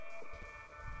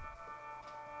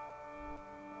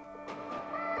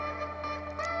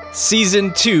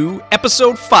Season 2,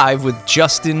 Episode 5 with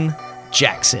Justin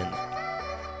Jackson.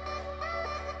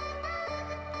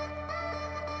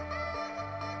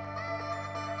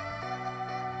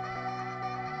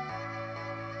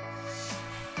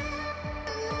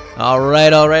 All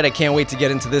right. I can't wait to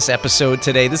get into this episode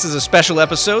today. This is a special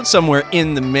episode somewhere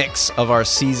in the mix of our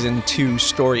Season 2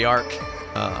 story arc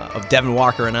of Devin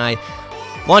Walker and I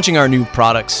launching our new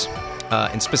products.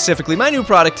 And specifically, my new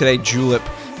product today, Julep,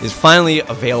 is finally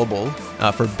available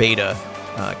for beta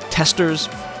testers.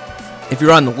 If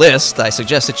you're on the list, I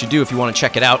suggest that you do if you want to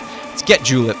check it out. It's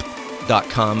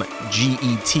getjulep.com,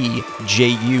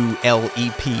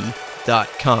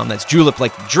 GetJulep.com. That's julep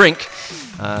like the drink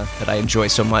that I enjoy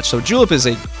so much. So Julep is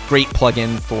a great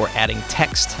plugin for adding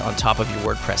text on top of your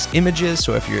WordPress images.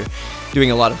 So if you're doing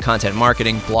a lot of content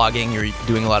marketing, blogging, you're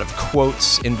doing a lot of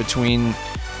quotes in between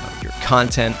your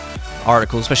content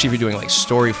articles, especially if you're doing like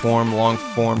story form, long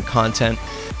form content,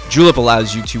 Julep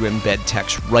allows you to embed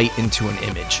text right into an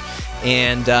image.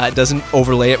 And it doesn't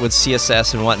overlay it with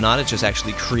CSS and whatnot. It just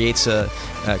actually creates an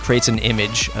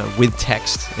image with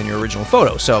text in your original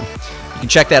photo. So you can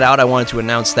check that out. I wanted to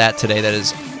announce that today. That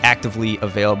is actively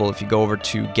available. If you go over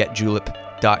to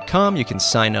getjulep.com, you can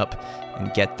sign up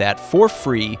and get that for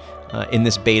free in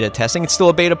this beta testing. It's still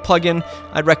a beta plugin.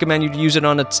 I'd recommend you to use it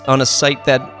on a site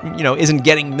that isn't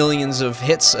getting millions of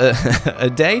hits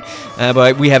a day,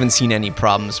 but we haven't seen any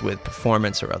problems with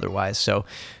performance or otherwise. So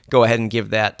go ahead and give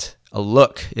that a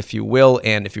look, if you will.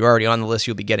 And if you're already on the list,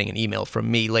 you'll be getting an email from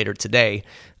me later today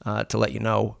to let you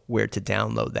know where to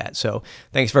download that. So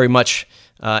thanks very much.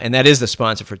 And that is the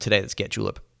sponsor for today. That's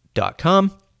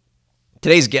getjulep.com.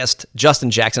 Today's guest,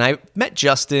 Justin Jackson. I met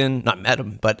Justin, not met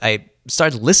him, but I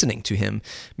started listening to him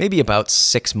maybe about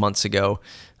 6 months ago,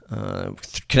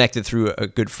 connected through a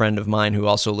good friend of mine who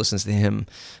also listens to him,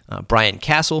 Brian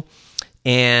Castle.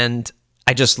 And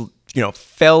I just,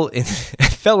 fell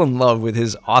in love with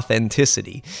his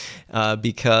authenticity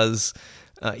because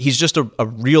he's just a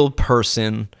real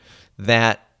person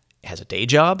that has a day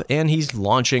job and he's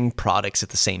launching products at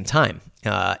the same time.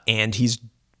 And he's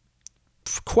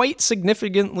quite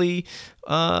significantly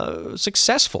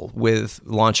successful with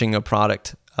launching a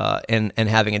product and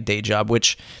having a day job,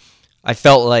 which I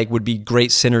felt like would be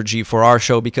great synergy for our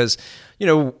show because,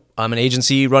 I'm an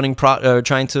agency running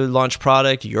trying to launch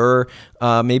product. You're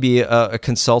maybe a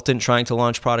consultant trying to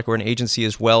launch product or an agency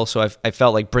as well. So I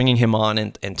felt like bringing him on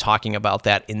and talking about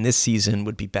that in this season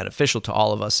would be beneficial to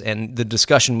all of us. And the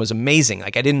discussion was amazing.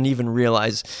 Like I didn't even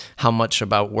realize how much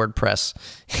about WordPress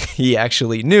he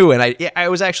actually knew. And I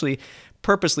was actually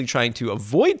purposely trying to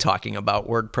avoid talking about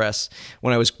WordPress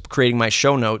when I was creating my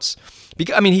show notes.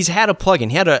 Because, he's had a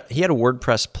plugin. He had a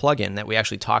WordPress plugin that we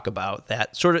actually talk about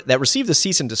that received a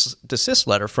cease and desist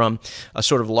letter from a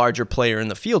sort of larger player in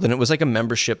the field, and it was like a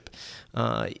membership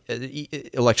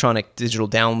electronic digital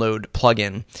download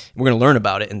plugin. We're going to learn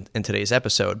about it in today's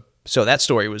episode. So that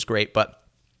story was great, but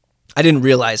I didn't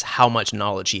realize how much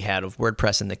knowledge he had of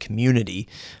WordPress and the community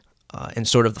and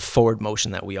sort of the forward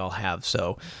motion that we all have.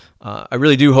 So I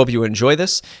really do hope you enjoy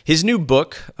this. His new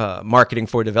book, Marketing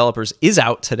for Developers, is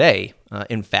out today,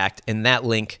 in fact, and that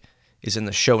link is in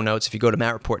the show notes. If you go to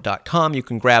mattreport.com, you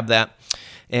can grab that.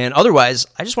 And otherwise,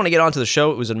 I just want to get on to the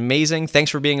show. It was amazing.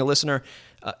 Thanks for being a listener.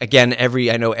 Again,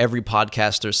 I know every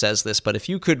podcaster says this, but if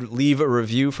you could leave a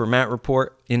review for Matt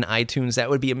Report in iTunes, that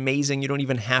would be amazing. You don't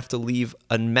even have to leave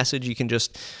a message. You can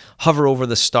just hover over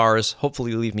the stars.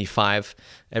 Hopefully leave me 5.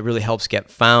 It really helps get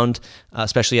found,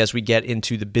 especially as we get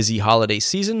into the busy holiday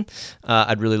season.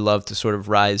 I'd really love to sort of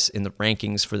rise in the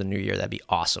rankings for the new year. That'd be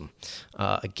awesome.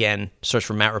 Again, search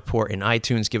for Matt Report in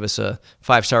iTunes. Give us a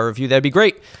 5-star review. That'd be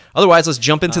great. Otherwise, let's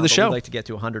jump into the show. We'd like to get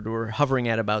to 100. We're hovering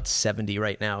at about 70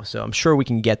 right now, so I'm sure we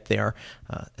can get there,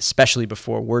 especially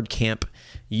before WordCamp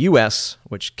US,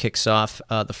 which kicks off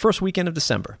the first weekend of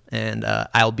December. And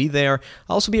I'll be there.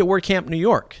 I'll also be at WordCamp New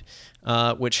York,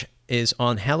 which is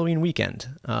on Halloween weekend.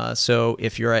 So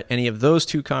if you're at any of those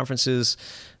two conferences,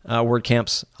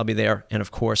 WordCamps, I'll be there. And of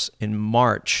course, in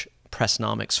March,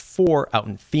 Pressnomics 4 out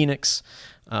in Phoenix.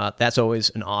 That's always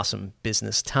an awesome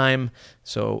business time.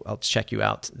 So I'll check you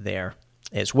out there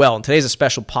as well. And today's a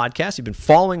special podcast. You've been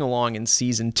following along in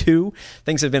Season 2.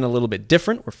 Things have been a little bit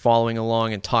different. We're following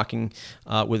along and talking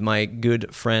with my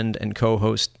good friend and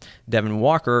co-host, Devin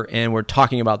Walker, and we're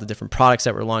talking about the different products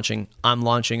that we're launching. I'm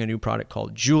launching a new product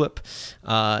called Julep.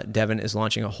 Devin is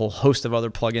launching a whole host of other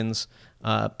plugins.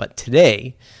 But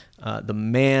today, the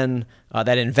man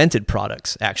that invented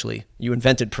products, actually. You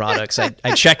invented products. I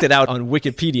checked it out on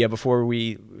Wikipedia before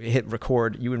we hit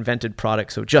record. You invented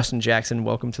products. So Justin Jackson,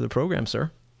 welcome to the program,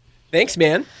 sir. Thanks,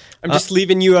 man. I'm just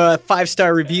leaving you a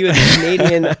 5-star review in the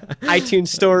Canadian iTunes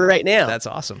store right now. That's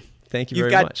awesome. Thank you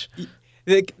very much.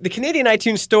 The Canadian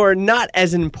iTunes store, not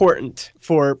as important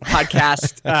for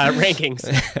podcast rankings,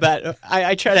 but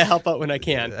I try to help out when I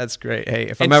can. That's great.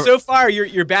 Hey, so far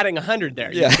you're batting 100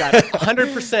 there. Yeah. You've got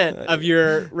 100% of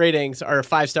your ratings are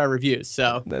 5-star reviews.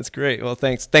 So that's great. Well,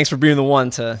 thanks for being the one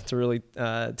to really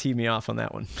tee me off on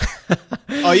that one.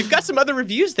 Oh, you've got some other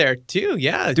reviews there too.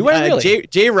 Yeah. Do I really?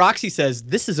 Jay Roxy says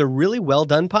this is a really well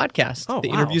done podcast. The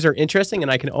interviews are interesting,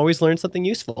 and I can always learn something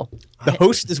useful. The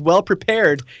host is well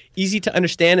prepared, easy to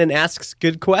understand, and asks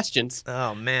good questions.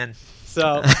 Oh man.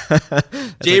 So,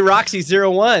 Jay Roxy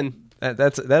 01.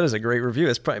 That is a great review.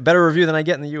 It's probably a better review than I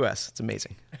get in the U.S. It's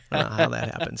amazing how that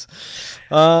happens.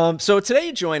 So today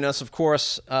you join us, of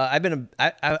course. I've been,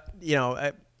 I'm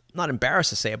not embarrassed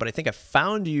to say it, but I think I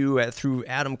found you through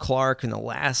Adam Clark in the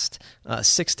last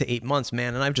 6 to 8 months,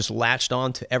 man, and I've just latched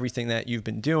on to everything that you've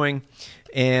been doing.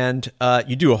 And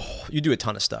you do a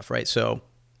ton of stuff, right? So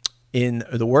in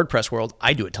the WordPress world,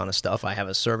 I do a ton of stuff. I have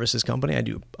a services company. I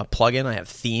do a plugin. I have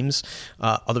themes,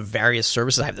 other various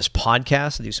services. I have this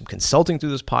podcast. I do some consulting through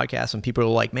this podcast, and people are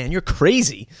like, man, you're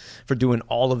crazy for doing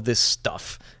all of this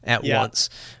stuff at once.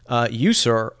 You,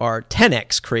 sir, are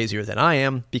 10x crazier than I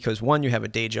am because, one, you have a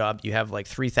day job. You have like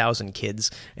 3,000 kids,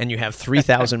 and you have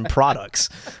 3,000 products.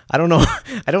 I don't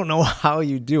know how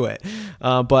you do it.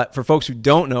 But for folks who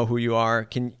don't know who you are,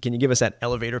 can you give us that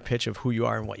elevator pitch of who you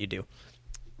are and what you do?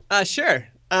 Sure.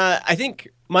 I think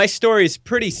my story is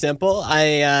pretty simple.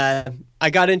 I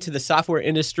got into the software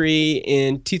industry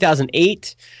in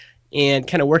 2008 and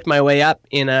kind of worked my way up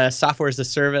in a software as a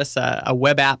service, a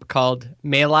web app called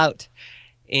MailOut,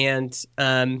 and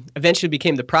eventually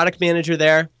became the product manager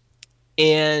there.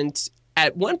 And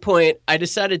at one point, I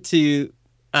decided to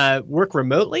work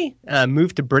remotely,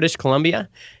 move to British Columbia,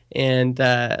 and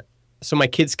so my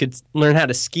kids could learn how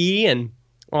to ski and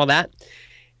all that.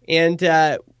 And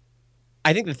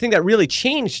I think the thing that really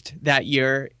changed that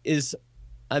year is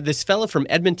this fellow from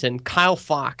Edmonton, Kyle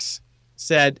Fox,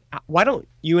 said, why don't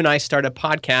you and I start a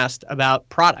podcast about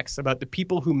products, about the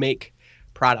people who make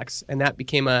products? And that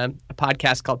became a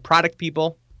podcast called Product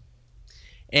People.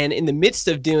 And in the midst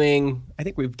of doing, I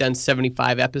think we've done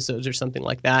 75 episodes or something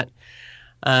like that,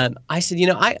 I said,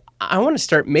 I want to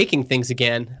start making things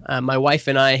again. My wife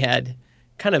and I had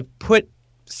kind of put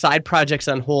side projects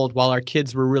on hold while our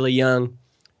kids were really young.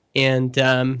 And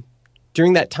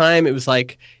during that time, it was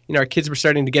like, our kids were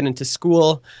starting to get into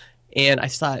school. And I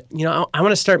thought, I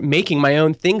want to start making my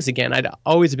own things again. I'd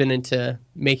always been into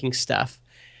making stuff.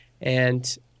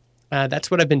 And that's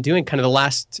what I've been doing kind of the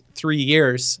last 3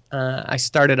 years. I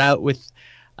started out with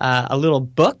a little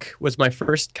book, was my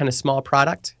first kind of small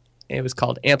product. It was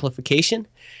called Amplification.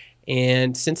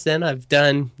 And since then, I've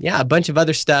done, a bunch of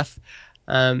other stuff.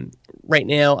 Right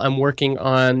now, I'm working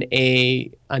on a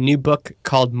new book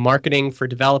called Marketing for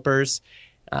Developers.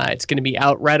 It's going to be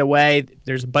out right away.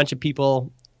 There's a bunch of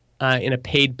people in a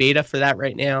paid beta for that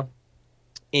right now.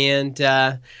 And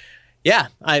I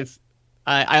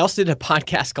also did a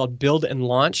podcast called Build and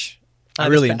Launch. I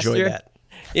really enjoyed that.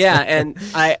 Yeah, and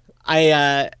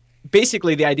I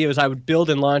basically the idea was I would build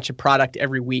and launch a product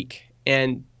every week.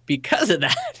 And because of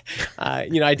that,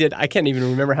 I can't even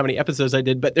remember how many episodes I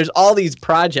did, but there's all these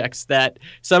projects that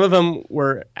some of them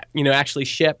were, actually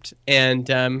shipped, and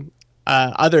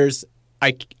others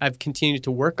I've continued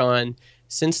to work on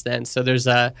since then. So there's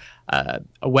a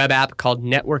web app called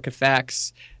Network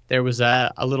Effects. There was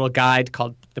a little guide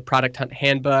called the Product Hunt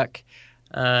Handbook.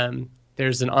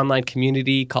 There's an online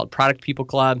community called Product People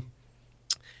Club.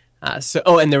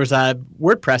 And there was a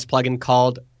WordPress plugin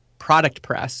called Product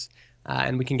Press.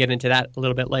 And we can get into that a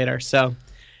little bit later. So,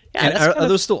 are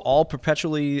those still all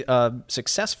perpetually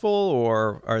successful,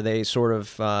 or are they sort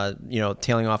of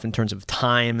tailing off in terms of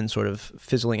time and sort of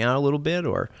fizzling out a little bit?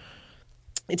 Or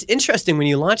it's interesting when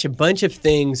you launch a bunch of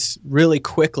things really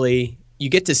quickly, you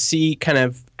get to see kind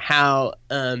of how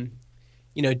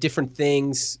different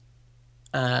things,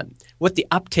 what the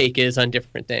uptake is on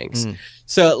different things.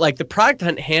 So, like the Product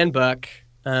Hunt Handbook.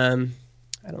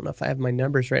 I don't know if I have my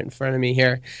numbers right in front of me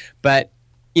here, but,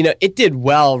 it did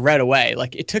well right away.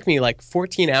 Like it took me like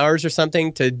 14 hours or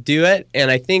something to do it.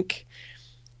 And I think,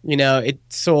 it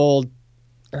sold,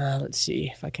 let's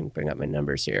see if I can bring up my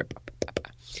numbers here.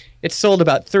 It sold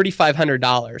about $3,500.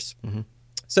 Mm-hmm.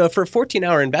 So for a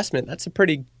 14-hour investment, that's a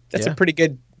pretty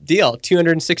good deal.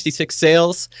 266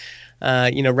 sales,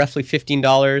 roughly $15,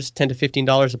 $10 to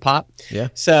 $15 a pop. Yeah.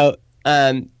 So,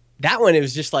 that one, it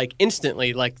was just like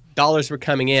instantly, like dollars were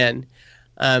coming in.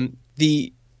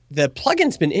 The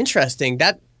plugin's been interesting.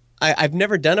 That I've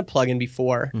never done a plugin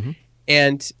before,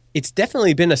 and it's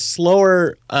definitely been a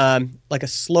slower, I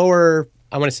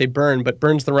want to say burn, but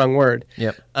burn's the wrong word.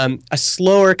 Yep. A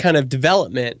slower kind of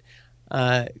development.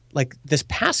 Like this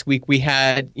past week, we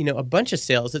had, a bunch of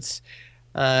sales. It's,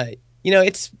 I'm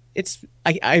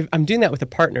doing that with a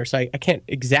partner, so I can't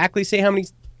exactly say how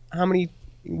many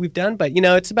we've done, but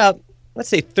it's about, let's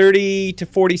say 30 to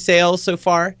 40 sales so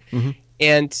far. Mm-hmm.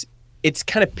 And it's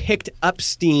kind of picked up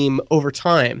steam over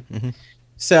time. Mm-hmm.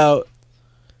 So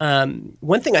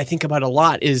one thing I think about a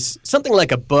lot is something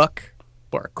like a book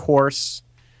or a course,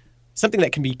 something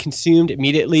that can be consumed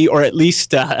immediately, or at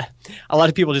least a lot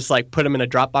of people just like put them in a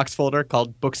Dropbox folder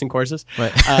called books and courses.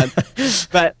 Right.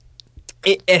 But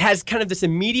it has kind of this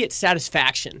immediate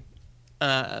satisfaction.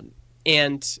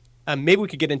 And maybe we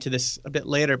could get into this a bit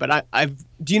later, but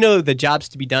do you know the jobs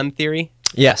to be done theory?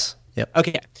 Yes. Yep.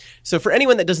 Okay. So for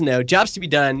anyone that doesn't know, jobs to be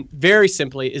done, very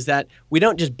simply, is that we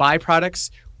don't just buy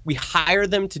products, we hire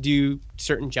them to do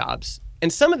certain jobs.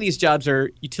 And some of these jobs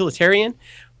are utilitarian,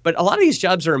 but a lot of these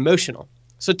jobs are emotional.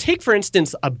 So take, for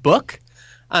instance, a book.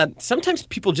 Sometimes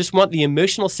people just want the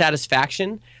emotional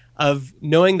satisfaction of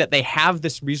knowing that they have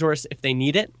this resource if they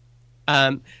need it.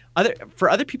 For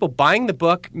other people, buying the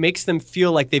book makes them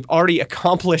feel like they've already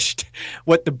accomplished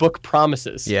what the book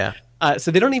promises. Yeah.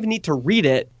 So they don't even need to read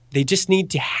it. They just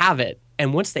need to have it.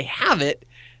 And once they have it,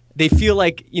 they feel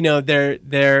like,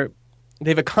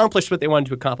 they've accomplished what they wanted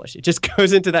to accomplish. It just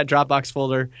goes into that Dropbox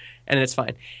folder and it's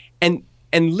fine. And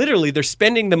literally they're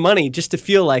spending the money just to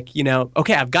feel like,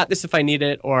 okay, I've got this if I need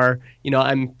it, or,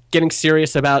 I'm getting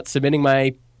serious about submitting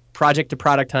my project to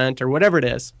Product Hunt or whatever it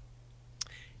is.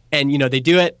 And, they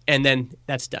do it and then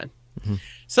that's done. Mm-hmm.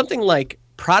 Something like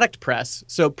Product Press.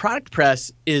 So Product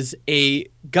Press is a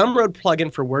Gumroad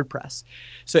plugin for WordPress.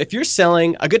 So if you're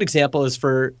selling, a good example is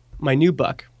for my new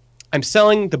book. I'm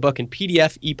selling the book in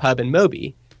PDF, EPUB, and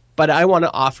Mobi, but I want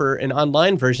to offer an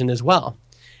online version as well.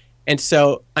 And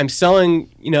so I'm selling,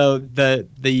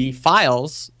 the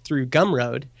files through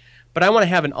Gumroad, but I want to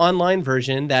have an online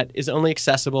version that is only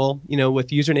accessible, with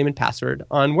username and password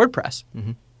on WordPress.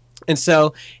 Mm-hmm. And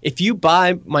so if you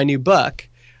buy my new book,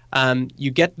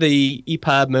 you get the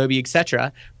EPUB, Mobi,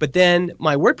 etc., but then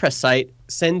my WordPress site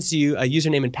sends you a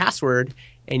username and password,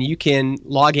 and you can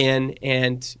log in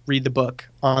and read the book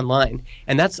online.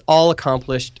 And that's all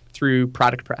accomplished through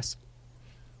Product Press.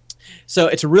 So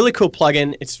it's a really cool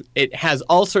plugin. It has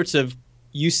all sorts of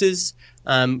uses.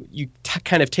 You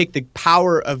kind of take the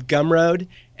power of Gumroad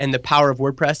and the power of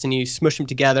WordPress and you smush them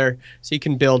together. So you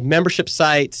can build membership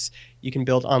sites, you can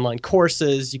build online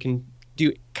courses, you can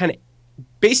do kind of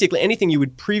basically anything you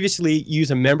would previously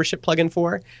use a membership plugin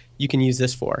for, you can use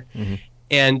this for. Mm-hmm.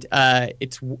 And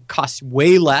it costs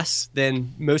way less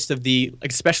than most of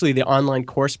especially the online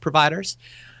course providers.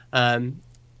 And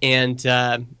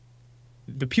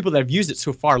the people that have used it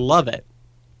so far love it.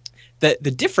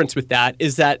 The difference with that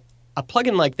is that a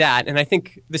plugin like that, and I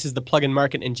think this is the plugin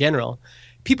market in general,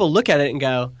 people look at it and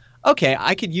go, okay,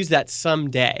 I could use that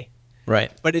someday. Right.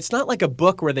 But it's not like a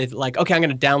book where they're like, okay, I'm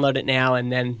going to download it now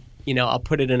and then, I'll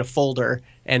put it in a folder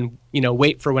and,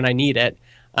 wait for when I need it.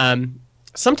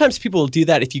 Sometimes people will do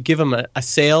that if you give them a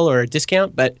sale or a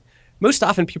discount, but most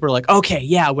often people are like, okay,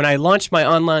 yeah, when I launch my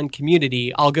online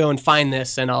community, I'll go and find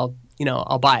this and I'll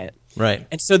buy it. Right.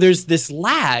 And so there's this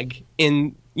lag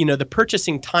in, the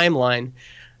purchasing timeline.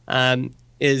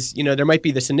 There might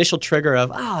be this initial trigger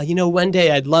of, one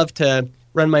day I'd love to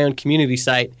run my own community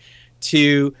site,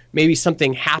 to maybe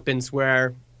something happens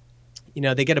where,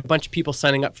 they get a bunch of people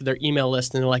signing up for their email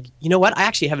list and they're like, you know what, I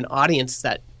actually have an audience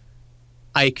that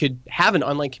I could have an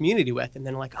online community with. And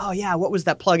then like, oh yeah, what was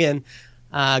that plugin?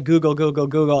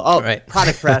 Google. Oh, right.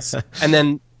 Product Press. And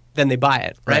then they buy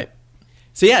it, right?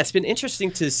 So yeah, it's been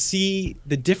interesting to see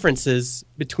the differences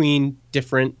between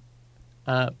different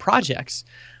projects.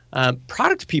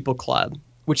 Product People Club,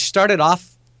 which started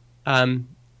off,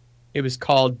 it was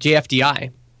called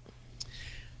JFDI.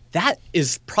 That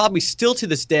is probably still to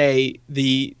this day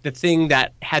the thing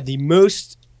that had the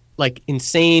most like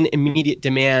insane immediate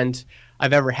demand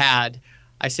I've ever had.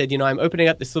 I said, I'm opening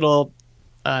up this little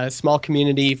small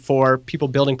community for people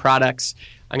building products.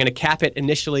 I'm going to cap it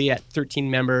initially at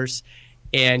 13 members,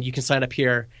 and you can sign up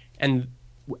here. And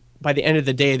by the end of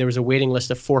the day, there was a waiting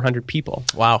list of 400 people.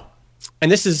 Wow. And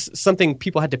this is something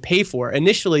people had to pay for.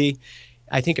 Initially,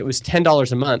 I think it was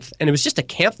 $10 a month, and it was just a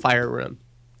campfire room.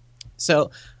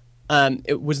 So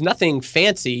it was nothing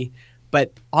fancy,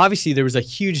 but obviously there was a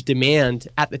huge demand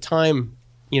at the time,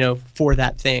 for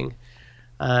that thing.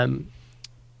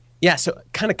 So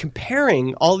kind of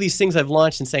comparing all these things I've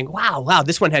launched and saying, wow,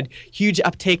 this one had huge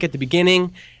uptake at the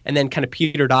beginning and then kind of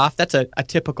petered off. That's a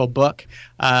typical book.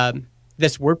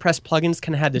 this WordPress plugins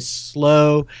kind of had this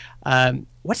slow.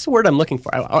 What's the word I'm looking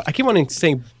for? I keep wanting to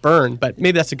say burn, but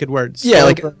maybe that's a good word. Yeah,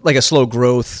 like a slow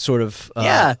growth sort of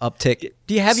uptick.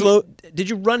 Did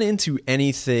you run into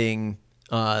anything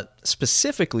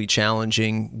specifically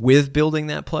challenging with building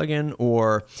that plugin,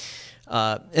 or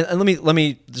and let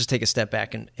me just take a step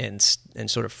back and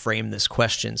sort of frame this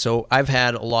question. So I've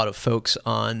had a lot of folks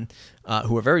on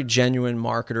who are very genuine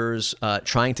marketers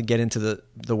trying to get into the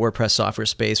WordPress software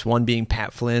space. One being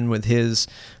Pat Flynn with his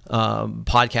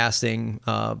podcasting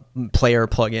player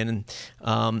plugin.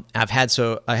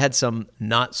 I had some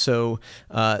not so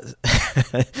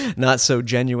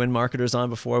genuine marketers on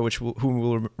before, who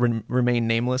will remain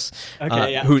nameless.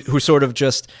 Okay, yeah. Who sort of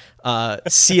just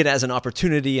see it as an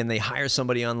opportunity, and they hire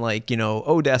somebody on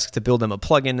Odesk to build them a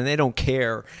plugin, and they don't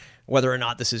care whether or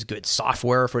not this is good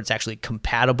software, if it's actually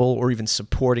compatible or even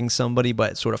supporting somebody,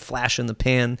 but sort of flash in the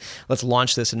pan. Let's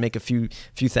launch this and make a few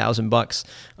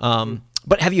 $1,000s.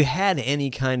 But have you had any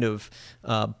kind of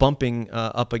bumping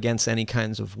up against any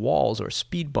kinds of walls or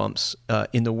speed bumps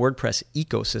in the WordPress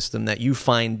ecosystem that you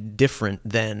find different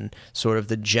than sort of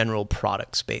the general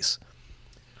product space?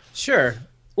 Sure.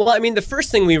 Well, I mean, the first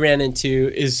thing we ran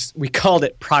into is we called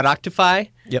it Productify,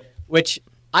 which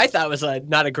I thought was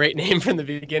not a great name from the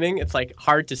beginning. It's like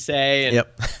hard to say,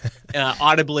 and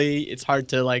audibly, it's hard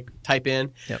to type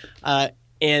in.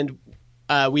 And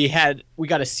we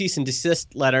got a cease and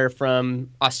desist letter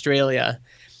from Australia,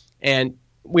 and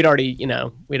we'd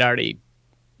already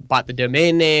bought the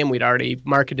domain name. We'd already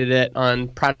marketed it on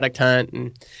Product Hunt,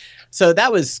 and so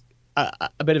that was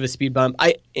a bit of a speed bump.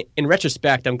 In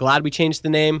retrospect, I'm glad we changed the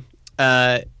name,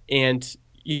 and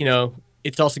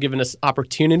it's also given us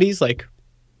opportunities. Like,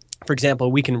 for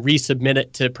example, we can resubmit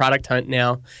it to Product Hunt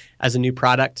now as a new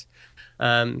product.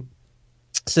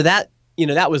 So that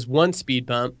was one speed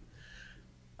bump.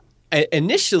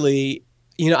 Initially,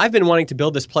 I've been wanting to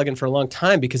build this plugin for a long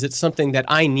time because it's something that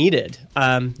I needed.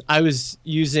 I was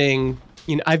using,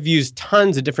 I've used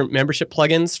tons of different membership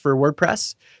plugins for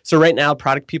WordPress. So right now,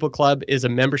 Product People Club is a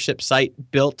membership site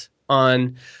built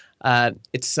on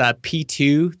its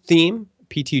P2 theme,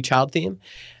 P2 child theme,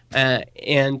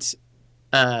 and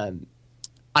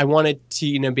I wanted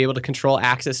to be able to control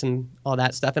access and all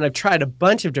that stuff. And I've tried a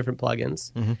bunch of different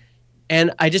plugins. Mm-hmm.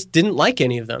 And I just didn't like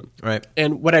any of them. Right.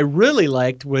 And what I really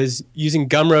liked was using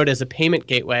Gumroad as a payment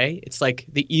gateway. It's like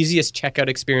the easiest checkout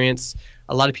experience.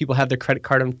 A lot of people have their credit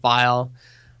card on file.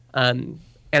 And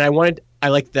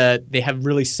they have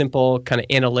really simple kind of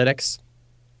analytics.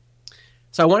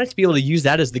 So I wanted to be able to use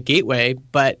that as the gateway,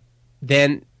 but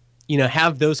then,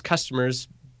 have those customers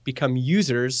become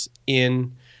users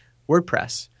in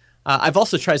WordPress. I've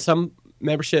also tried some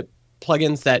membership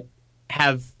plugins that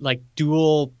have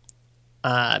dual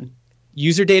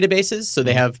user databases. So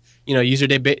they have, user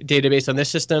database on this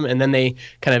system, and then they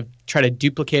kind of try to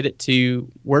duplicate it to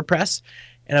WordPress.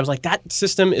 And I was like, that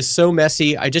system is so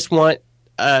messy. I just want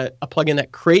a plugin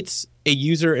that creates a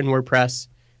user in WordPress,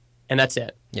 and that's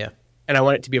it. Yeah. And I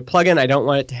want it to be a plugin. I don't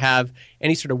want it to have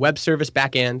any sort of web service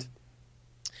backend.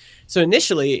 So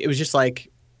initially, it was just I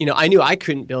knew I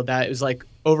couldn't build that. It was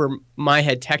over my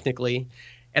head technically.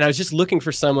 And I was just looking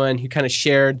for someone who kind of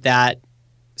shared that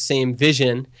same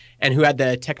vision and who had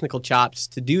the technical chops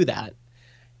to do that.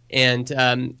 And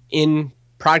in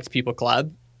Product People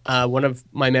Club, one of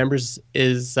my members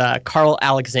is Carl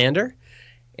Alexander,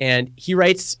 and he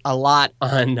writes a lot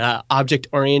on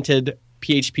object-oriented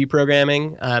PHP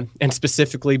programming and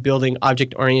specifically building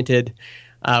object-oriented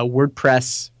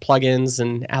WordPress plugins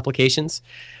and applications.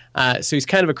 So he's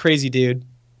kind of a crazy dude.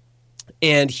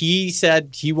 And he said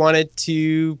he wanted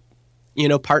to,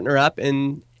 partner up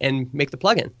and make the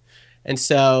plugin. And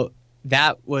so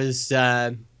that was,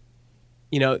 that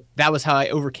was how I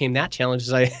overcame that challenge.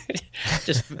 Is I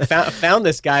just found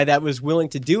this guy that was willing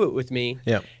to do it with me.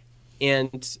 Yeah.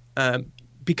 And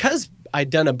because I'd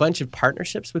done a bunch of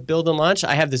partnerships with Build and Launch,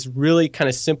 I have this really kind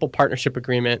of simple partnership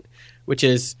agreement, which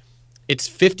is it's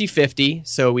 50-50.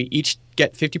 So we each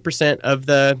get 50% of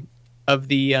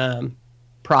the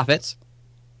profits.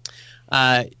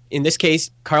 In this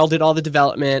case, Carl did all the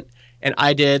development, and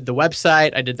I did the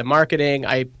website, I did the marketing,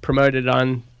 I promoted it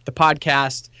on the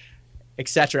podcast,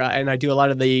 etc. And I do a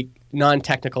lot of the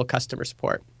non-technical customer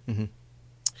support. Mm-hmm.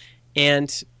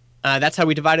 And that's how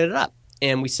we divided it up.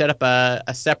 And we set up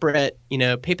a separate,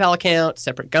 PayPal account,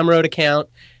 separate Gumroad account,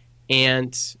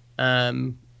 and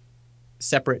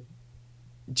separate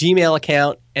Gmail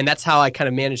account. And that's how I kind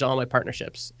of manage all my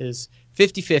partnerships is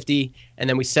 50-50. And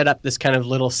then we set up this kind of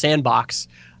little sandbox,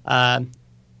 that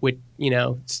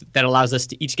allows us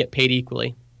to each get paid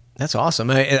equally. That's awesome.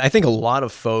 I think a lot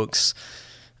of folks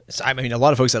I mean, a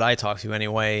lot of folks that I talk to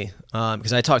anyway,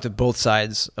 because I talk to both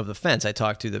sides of the fence. I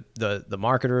talk to the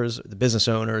marketers, the business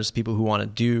owners, people who want to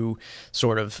do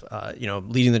sort of,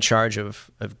 leading the charge of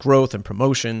growth and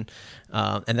promotion.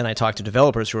 And then I talk to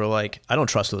developers who are like, I don't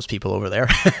trust those people over there.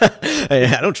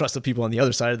 I don't trust the people on the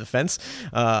other side of the fence.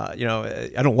 I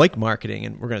don't like marketing,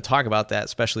 and we're going to talk about that,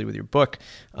 especially with your book.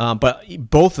 But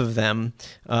both of them,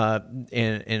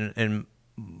 and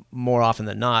more often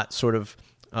than not, sort of,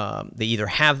 they either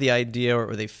have the idea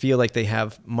or they feel like they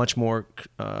have much more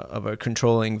of a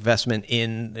controlling investment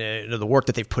in the work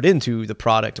that they've put into the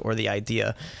product or the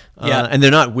idea. And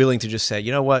they're not willing to just say,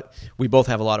 you know what, we both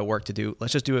have a lot of work to do.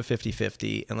 Let's just do it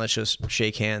 50-50 and let's just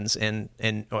shake hands and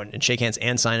shake hands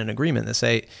and sign an agreement that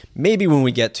say, maybe when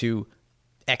we get to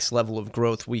X level of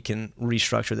growth, we can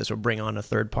restructure this or bring on a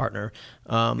third partner.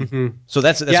 So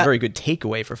that's a very good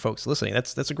takeaway for folks listening.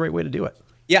 That's a great way to do it.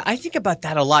 Yeah, I think about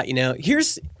that a lot.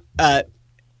 Here's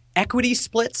equity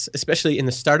splits, especially in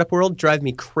the startup world, drive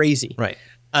me crazy. Right.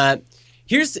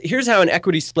 Here's how an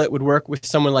equity split would work with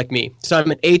someone like me. So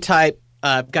I'm an A-type,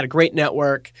 got a great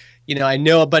network. I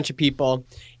know a bunch of people.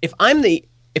 If I'm the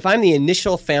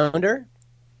initial founder,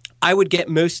 I would get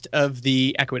most of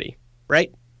the equity,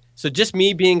 right? So just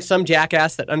me being some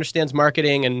jackass that understands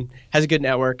marketing and has a good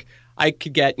network, I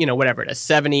could get, whatever it is,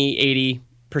 70,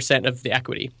 80% of the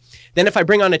equity. Then if I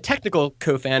bring on a technical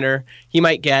co-founder, he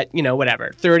might get,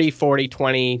 30, 40,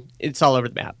 20, it's all over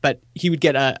the map. But he would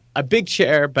get a big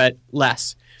share, but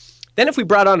less. Then if we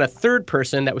brought on a third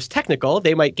person that was technical,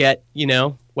 they might get, 1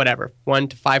 to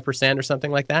 5% or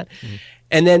something like that. Mm-hmm.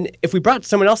 And then if we brought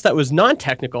someone else that was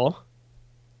non-technical,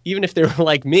 even if they were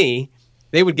like me,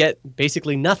 they would get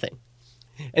basically nothing.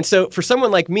 And so for someone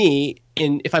like me,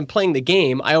 if I'm playing the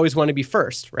game, I always want to be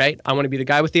first, right? I want to be the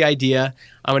guy with the idea.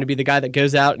 I want to be the guy that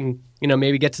goes out and,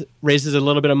 maybe raises a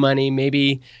little bit of money,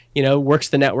 maybe, works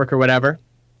the network or whatever.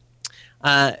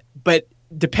 But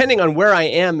depending on where I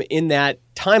am in that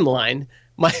timeline,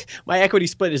 my equity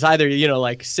split is either,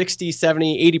 like 60,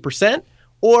 70, 80%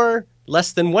 or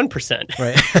less than 1%.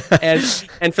 Right.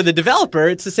 and for the developer,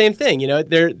 it's the same thing.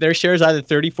 Their share is either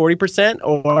 30, 40%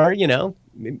 or,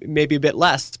 maybe a bit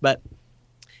less. But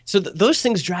so those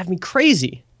things drive me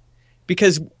crazy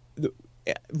because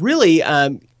really,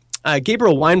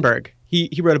 Gabriel Weinberg,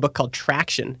 he wrote a book called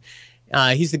Traction.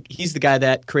 He's the guy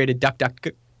that created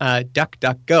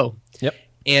DuckDuckGo. Yep.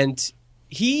 And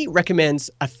he recommends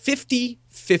a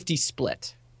 50-50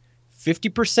 split.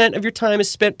 50% of your time is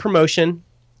spent promoting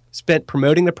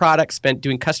the product, spent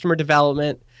doing customer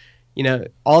development,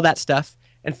 all that stuff.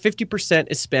 And 50%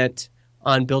 is spent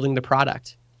on building the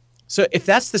product. So if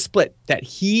that's the split that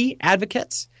he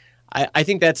advocates, I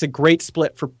think that's a great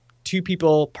split for two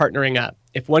people partnering up.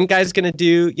 If one guy's going to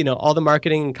do, all the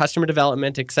marketing and customer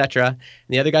development, et cetera, and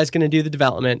the other guy's going to do the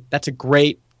development, that's a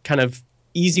great kind of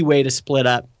easy way to split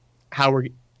up how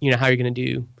you're going to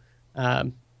do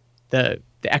the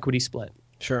equity split.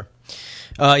 Sure.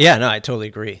 I totally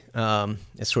agree.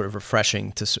 It's sort of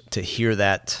refreshing to hear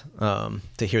that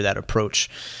approach.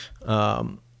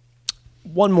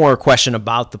 One more question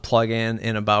about the plugin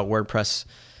and about WordPress,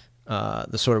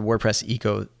 the sort of WordPress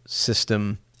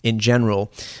ecosystem in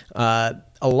general. A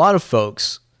lot of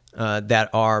folks that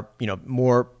are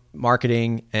more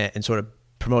marketing and sort of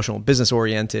promotional business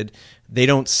oriented, they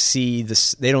don't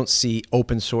see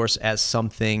open source as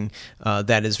something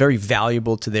that is very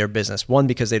valuable to their business. One,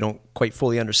 because they don't quite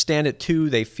fully understand it.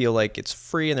 Two, they feel like it's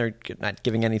free and they're not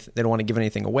giving anything. They don't want to give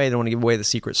anything away. They don't want to give away the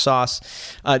secret sauce.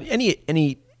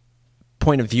 Any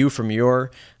point of view from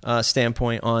your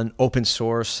standpoint on open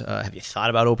source? Have you thought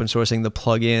about open sourcing the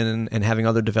plugin and having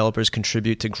other developers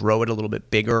contribute to grow it a little bit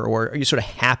bigger, or are you sort of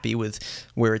happy with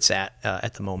where it's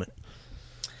at the moment?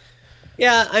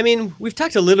 Yeah, I mean, we've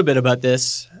talked a little bit about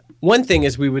this. One thing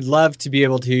is we would love to be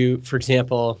able to, for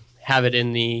example, have it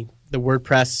in the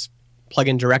WordPress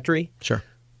plugin directory. Sure.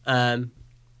 And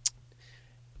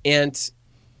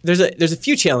there's a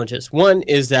few challenges. One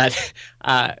is that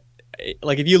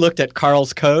like if you looked at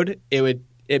Carl's code,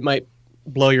 it might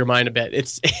blow your mind a bit.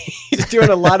 He's doing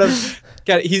a lot of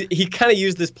he kind of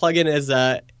used this plugin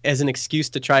as an excuse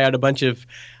to try out a bunch of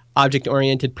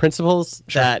object-oriented principles.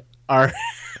 Sure.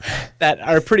 that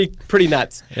are pretty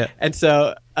nuts. Yeah. And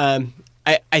so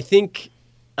I think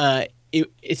it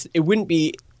wouldn't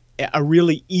be a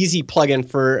really easy plugin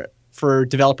for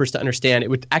developers to understand.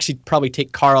 It would actually probably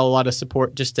take Carl a lot of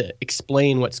support just to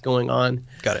explain what's going on.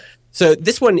 Got it. So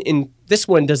this one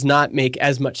does not make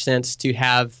as much sense to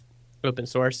have open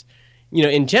source.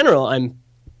 In general, I'm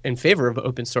in favor of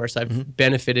open source. I've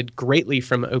benefited greatly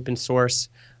from open source.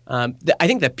 I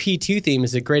think the P2 theme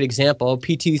is a great example.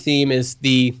 P2 theme is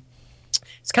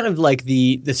It's kind of like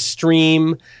the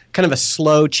stream, kind of a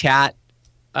slow chat.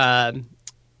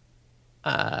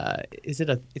 It's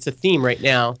a theme right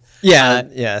now. Yeah.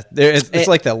 It's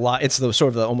like it's the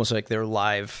sort of almost like their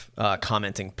live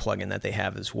commenting plugin that they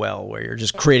have as well, where you're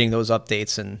just creating those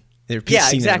updates and they're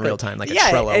seeing it in real time, like a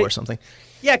Trello or something.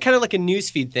 Yeah, kind of like a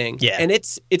newsfeed thing. Yeah. And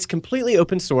it's completely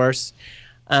open source.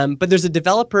 But there's a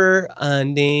developer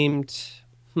named,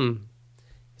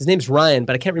 his name's Ryan,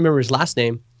 but I can't remember his last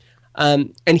name.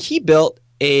 And he built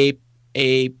a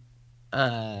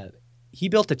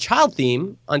child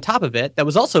theme on top of it that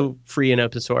was also free and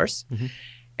open source. Mm-hmm.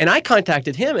 And I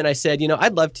contacted him and I said,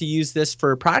 I'd love to use this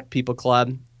for Product People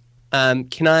Club.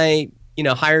 Can I,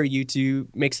 hire you to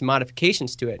make some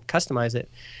modifications to it, customize it?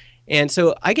 And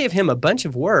so I gave him a bunch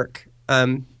of work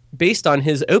based on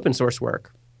his open source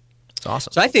work. It's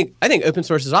awesome. So I think open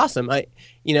source is awesome.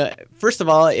 First of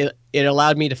all, it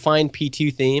allowed me to find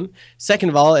P2 theme. Second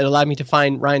of all, it allowed me to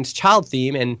find Ryan's child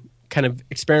theme and kind of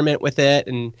experiment with it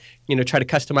and try to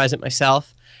customize it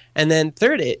myself. And then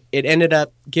third, it ended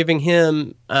up giving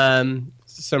him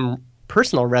some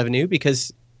personal revenue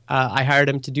because I hired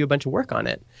him to do a bunch of work on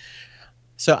it.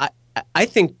 So I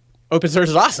think open source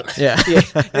is awesome. Yeah.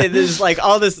 There's like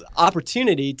all this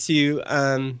opportunity to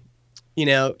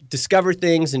discover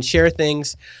things and share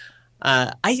things.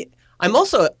 I'm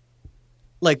also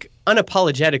like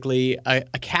unapologetically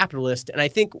a capitalist. And I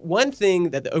think one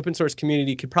thing that the open source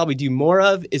community could probably do more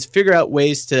of is figure out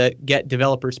ways to get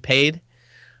developers paid.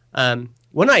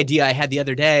 One idea I had the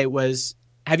other day was,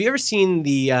 have you ever seen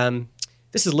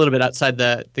this is a little bit outside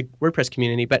the WordPress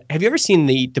community, but have you ever seen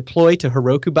the deploy to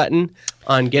Heroku button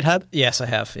on GitHub? Yes, I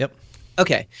have. Yep.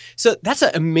 Okay. So that's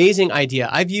an amazing idea.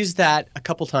 I've used that a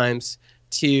couple times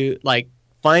to like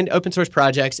find open source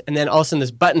projects, and then all of a sudden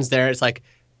there's buttons there. It's like,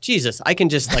 Jesus, I can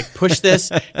just like push this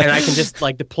and I can just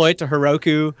like deploy it to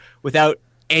Heroku without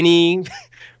any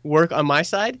work on my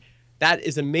side. That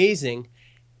is amazing.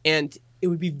 And it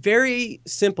would be very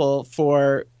simple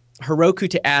for Heroku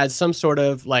to add some sort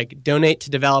of like donate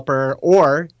to developer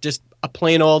or just a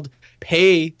plain old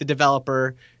pay the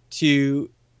developer to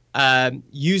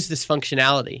use this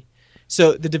functionality.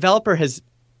 So the developer has,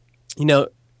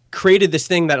 created this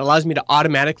thing that allows me to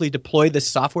automatically deploy this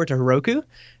software to Heroku.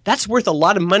 That's worth a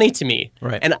lot of money to me.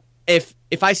 Right. And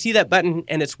if I see that button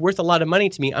and it's worth a lot of money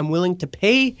to me, I'm willing to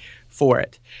pay for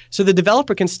it. So the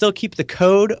developer can still keep the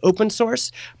code open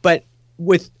source, but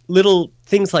with little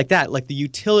things like that, like the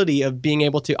utility of being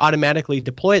able to automatically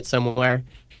deploy it somewhere,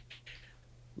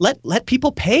 let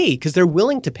people pay because they're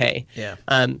willing to pay. Yeah.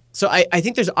 So I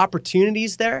think there's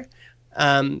opportunities there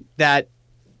that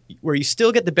where you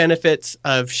still get the benefits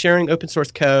of sharing open source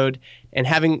code and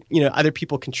having other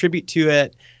people contribute to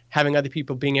it, having other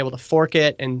people being able to fork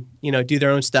it and do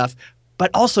their own stuff,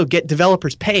 but also get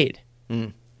developers paid.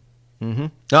 Mm. Mm-hmm.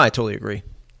 No, I totally agree.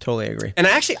 And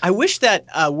I wish that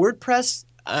WordPress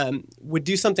would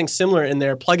do something similar in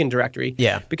their plugin directory.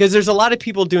 Yeah. Because there's a lot of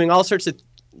people doing all sorts of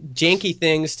janky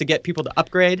things to get people to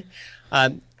upgrade,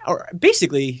 or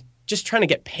basically just trying to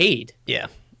get paid. Yeah.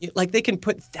 Like they can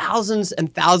put thousands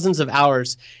and thousands of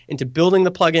hours into building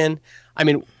the plugin. I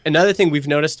mean, another thing we've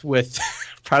noticed with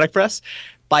Product Press,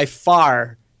 by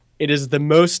far, it is the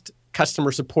most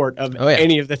customer support of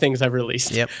any of the things I've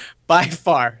released. Yep. By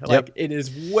far. Like it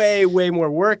is way, way more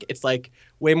work. It's like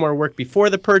way more work before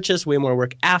the purchase, way more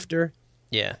work after.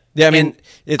 Yeah. Yeah. I mean,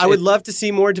 I would love to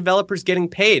see more developers getting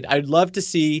paid. I'd love to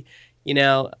see,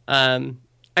 and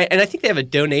I think they have a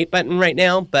donate button right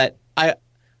now, but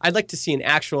I'd like to see an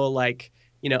actual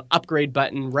upgrade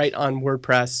button right on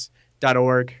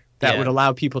WordPress.org that would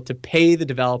allow people to pay the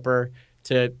developer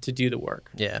to do the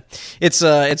work. Yeah, it's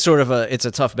sort of a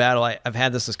tough battle. I've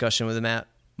had this discussion with Matt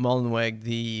Mullenweg,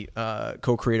 the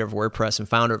co-creator of WordPress and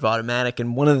founder of Automattic,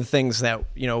 and one of the things that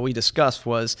we discussed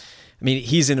was, I mean,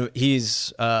 he's in a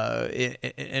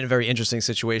very interesting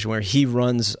situation where he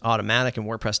runs Automattic, and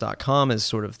WordPress.com is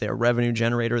sort of their revenue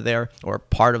generator there, or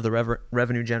part of the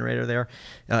revenue generator there,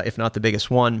 if not the biggest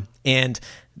one. And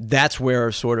that's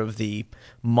where sort of the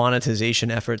monetization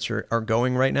efforts are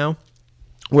going right now.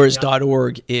 Whereas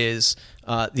 .org is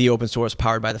the open source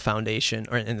powered by the foundation,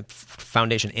 and the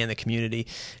foundation and the community,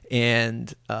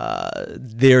 and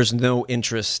there's no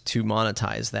interest to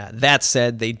monetize that. That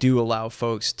said, they do allow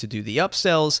folks to do the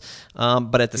upsells,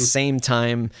 but at the same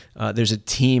time, there's a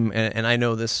team, and I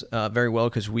know this very well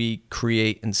because we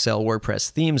create and sell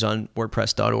WordPress themes on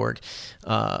WordPress.org.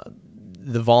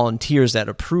 The volunteers that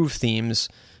approve themes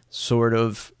sort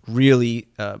of really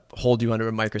hold you under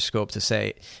a microscope to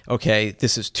say, okay,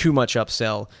 this is too much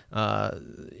upsell,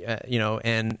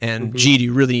 and gee, do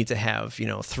you really need to have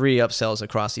 3 upsells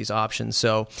across these options?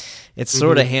 So it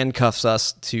sort of handcuffs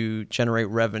us to generate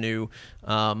revenue.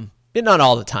 Not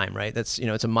all the time, right? That's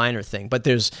it's a minor thing, but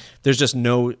there's just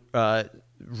no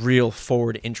real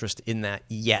forward interest in that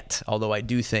yet. Although I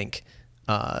do think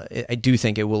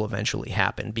it will eventually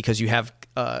happen, because you have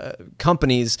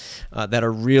companies that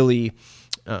are really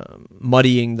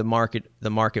muddying the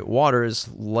market waters,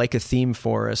 like a Theme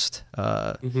Forest,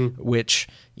 which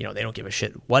they don't give a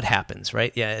shit what happens,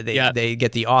 right? They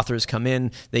get the authors come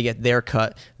in, they get their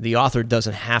cut. The author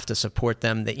doesn't have to support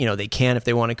them. They can if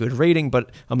they want a good rating, but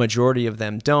a majority of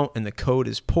them don't, and the code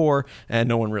is poor, and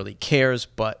no one really cares.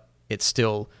 But it's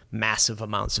still massive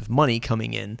amounts of money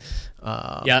coming in,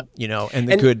 and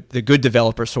the good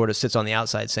developer sort of sits on the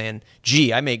outside saying,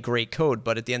 gee, I make great code,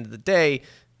 but at the end of the day,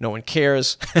 no one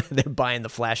cares. They're buying the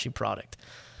flashy product.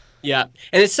 Yeah.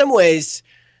 And in some ways,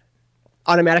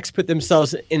 Automattic put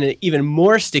themselves in an even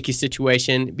more sticky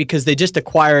situation because they just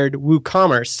acquired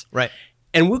WooCommerce. Right.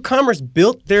 And WooCommerce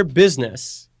built their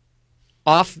business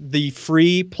off the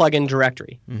free plugin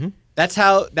directory. Mm-hmm. That's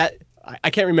how that...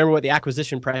 I can't remember what the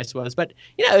acquisition price was, but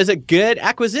it was a good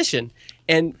acquisition.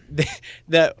 And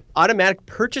the Automattic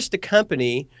purchased a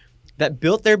company that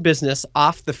built their business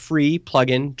off the free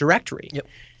plugin directory. Yep.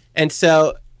 And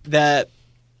so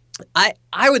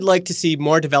I would like to see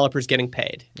more developers getting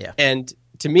paid. Yeah. And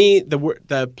to me, the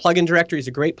plugin directory is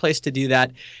a great place to do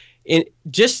that. In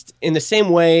the same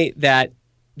way that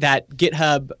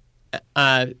GitHub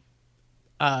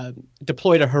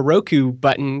deployed a Heroku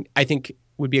button, I think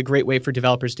would be a great way for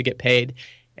developers to get paid,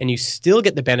 and you still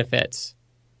get the benefits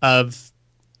of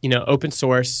open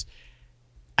source.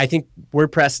 I think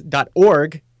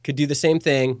WordPress.org could do the same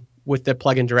thing with the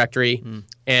plugin directory,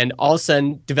 and all of a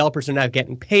sudden developers are now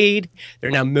getting paid. They're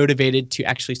now motivated to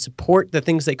actually support the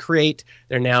things they create.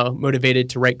 They're now motivated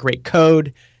to write great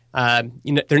code. They're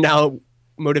now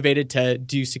motivated to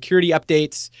do security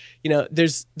updates.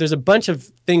 There's a bunch of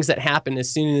things that happen as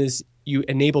soon as you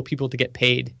enable people to get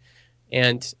paid.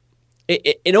 And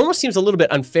it almost seems a little bit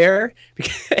unfair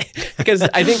because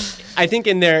I think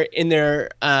in their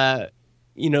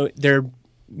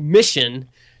mission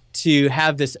to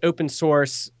have this open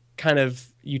source kind of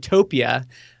utopia,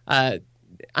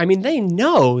 they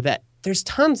know that there's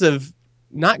tons of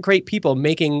not great people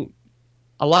making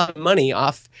a lot of money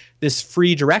off this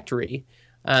free directory.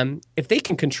 If they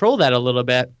can control that a little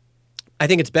bit, I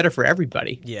think it's better for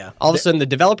everybody. Yeah. All of a sudden, the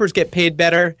developers get paid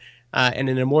better. And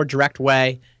in a more direct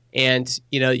way, and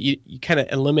you kind of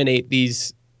eliminate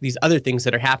these other things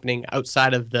that are happening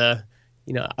outside of that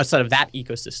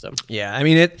ecosystem.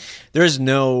 Yeah, there's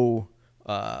no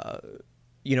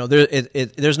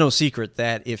there's no secret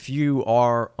that if you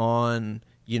are on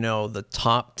the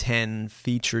top 10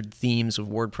 featured themes of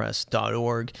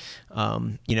WordPress.org,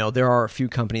 there are a few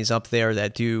companies up there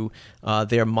that do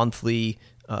their monthly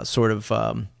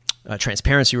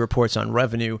transparency reports on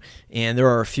revenue, and there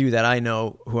are a few that I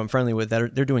know who I'm friendly with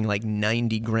that they're doing like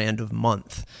 $90,000 a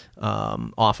month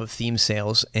off of theme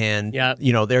sales, and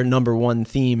their number one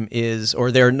theme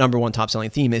their number one top selling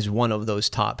theme is one of those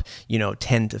top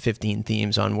 10 to 15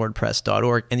 themes on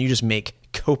WordPress.org, and you just make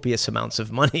copious amounts of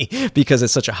money because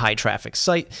it's such a high traffic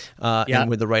site, and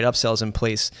with the right upsells in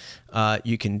place,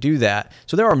 you can do that.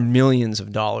 So there are millions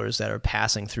of dollars that are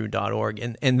passing through .org,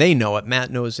 and they know it.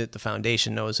 Matt knows it. The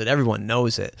foundation knows it. Everyone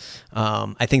knows it.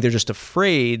 I think they're just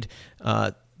afraid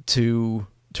to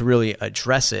really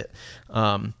address it.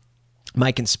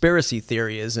 My conspiracy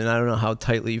theory is, and I don't know how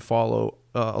tightly you follow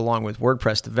along with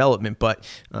WordPress development, but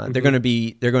they're going to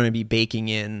be baking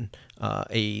in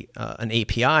an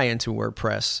API into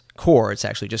WordPress core. It's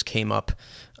actually just came up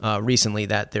recently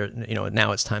that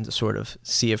now it's time to sort of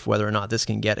see if whether or not this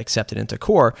can get accepted into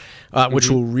core, which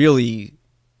will really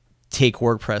take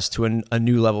WordPress to a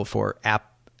new level for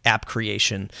app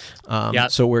creation.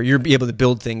 So where you'll be able to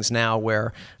build things now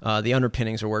where the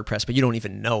underpinnings are WordPress, but you don't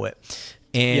even know it.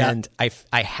 And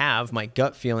I have, my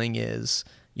gut feeling is,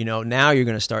 now you're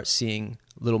going to start seeing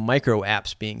little micro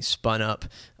apps being spun up,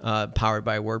 powered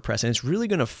by WordPress, and it's really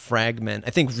going to fragment. I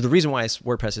think the reason why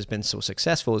WordPress has been so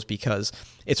successful is because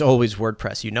it's always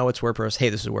WordPress. It's WordPress. Hey,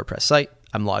 this is a WordPress site.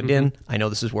 I'm logged in. I know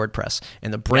this is WordPress,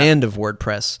 and the brand of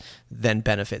WordPress then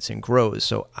benefits and grows.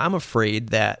 So I'm afraid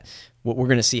that what we're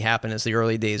going to see happen is the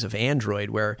early days of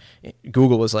Android, where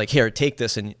Google was like, here, take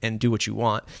this and do what you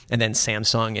want. And then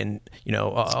Samsung and,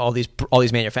 all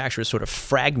these manufacturers sort of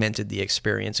fragmented the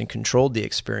experience and controlled the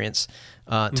experience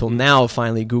till now.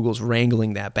 Finally, Google's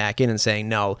wrangling that back in and saying,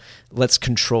 no, let's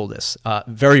control this.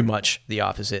 Very much the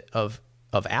opposite of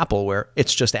Apple, where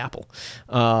it's just Apple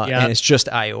and it's just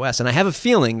iOS. And I have a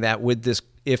feeling that with this,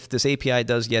 if this API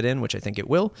does get in, which I think it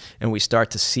will, and we start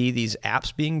to see these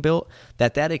apps being built,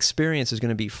 that experience is going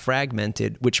to be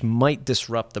fragmented, which might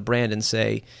disrupt the brand and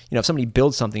say, if somebody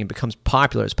builds something and becomes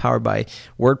popular, it's powered by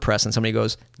WordPress, and somebody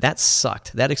goes, that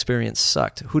sucked, that experience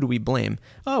sucked, who do we blame?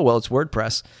 Oh, well, it's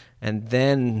WordPress. And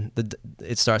then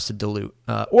it starts to dilute,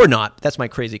 or not. That's my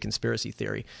crazy conspiracy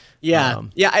theory.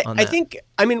 I think,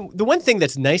 the one thing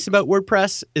that's nice about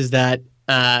WordPress is that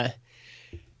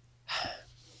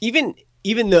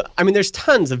even though, there's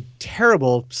tons of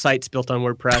terrible sites built on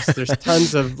WordPress. There's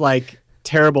tons of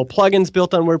terrible plugins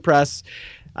built on WordPress.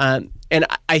 And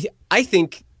I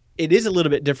think it is a little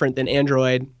bit different than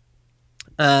Android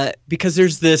because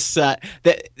there's this,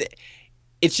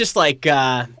 it's just what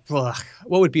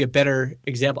would be a better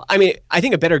example? I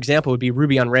think a better example would be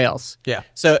Ruby on Rails. Yeah.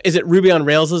 So is it Ruby on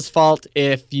Rails' fault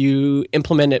if you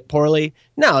implement it poorly?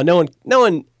 No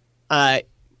one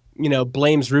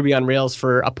blames Ruby on Rails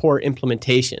for a poor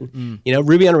implementation.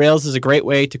 Ruby on Rails is a great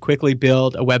way to quickly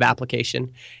build a web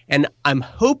application. And I'm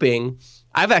hoping,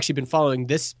 I've actually been following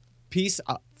this piece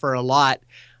for a long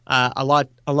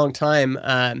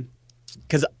time,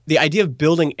 because the idea of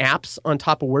building apps on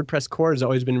top of WordPress core has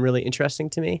always been really interesting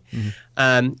to me.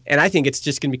 And I think it's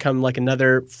just going to become like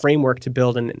another framework to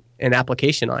build an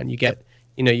application on. You get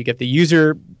the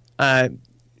user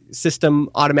system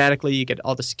automatically. You get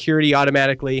all the security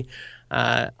automatically.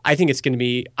 I think it's going to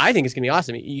be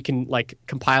awesome. You can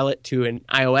compile it to an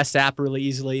iOS app really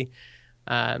easily.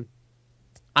 I'm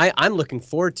looking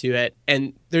forward to it.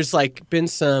 And there's been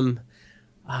some.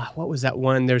 What was that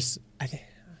one? I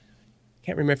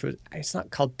can't remember if it's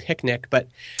not called Picnic, but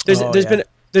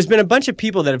there's been a bunch of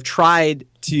people that have tried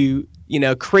to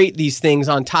create these things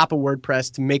on top of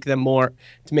WordPress to make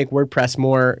WordPress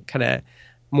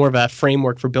more of a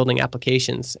framework for building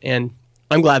applications. And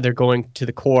I'm glad they're going to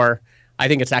the core. I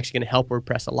think it's actually going to help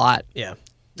WordPress a lot. Yeah,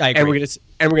 I agree. And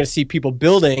we're going to see people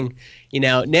building.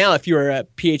 Now if you're a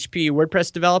PHP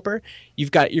WordPress developer, you're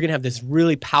going to have this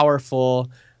really powerful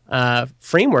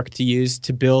framework to use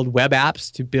to build web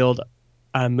apps, to build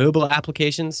mobile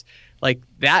applications.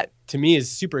 That to me is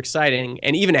super exciting.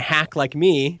 And even a hack like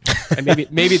me, and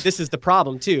maybe this is the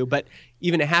problem too, but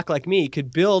even a hack like me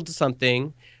could build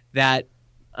something that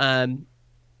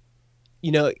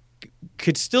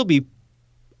could still be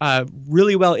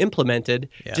really well implemented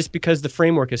just because the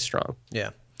framework is strong.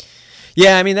 Yeah.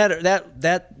 Yeah,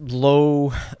 that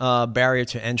low barrier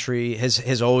to entry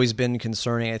has always been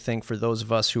concerning, I think, for those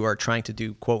of us who are trying to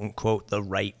do, quote unquote, the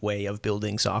right way of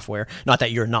building software. Not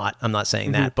that you're not, I'm not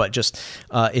saying that, but just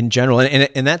in general.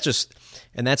 And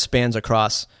that spans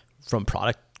across from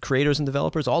product creators and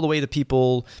developers all the way to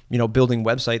people, building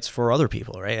websites for other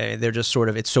people, right? They're just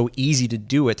it's so easy to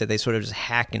do it that they sort of just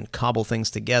hack and cobble things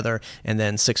together. And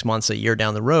then 6 months, a year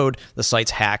down the road, the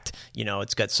site's hacked,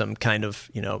 it's got some kind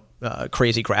of,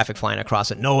 crazy graphic flying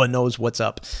across it. No one knows what's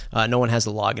up. No one has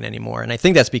the login anymore. And I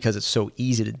think that's because it's so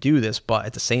easy to do this, but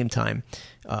at the same time,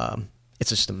 it's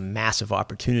just a massive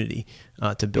opportunity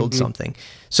to build something.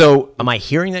 So am I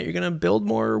hearing that you're going to build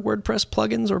more WordPress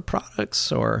plugins or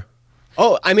products or...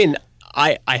 Oh,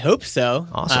 I hope so.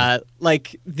 Awesome.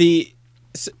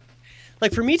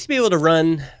 For me to be able to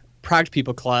run Product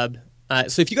People Club.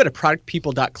 So if you go to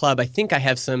productpeople.club, I think I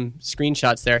have some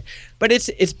screenshots there. But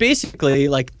it's basically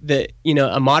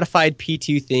a modified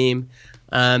P2 theme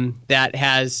that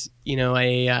has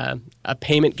a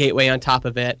payment gateway on top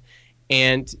of it,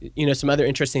 and some other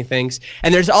interesting things.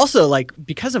 And there's also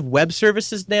because of web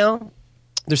services now,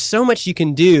 there's so much you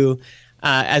can do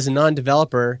as a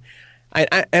non-developer.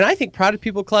 And I think Product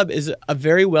People Club is a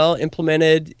very well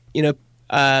implemented,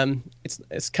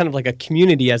 it's kind of like a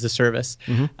community as a service.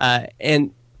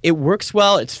 And it works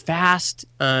well. It's fast.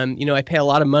 I pay a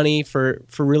lot of money for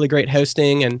really great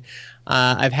hosting, and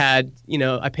I've had,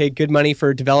 I pay good money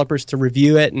for developers to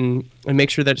review it and make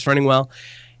sure that it's running well.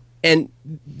 And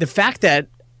the fact that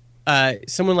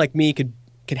someone like me could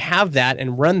have that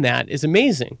and run that is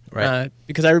amazing. Right.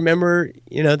 Because I remember,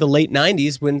 the late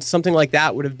 90s when something like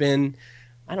that would have been,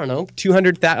 I don't know,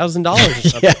 $200,000 or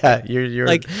something. Yeah, you're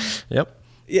yep.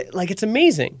 It's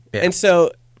amazing. Yeah. And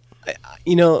so,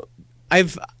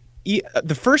 I've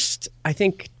the first, I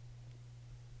think,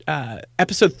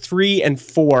 episode 3 and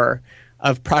 4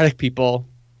 of Product People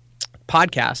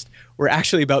podcast were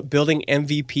actually about building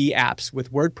MVP apps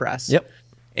with WordPress. Yep.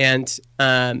 And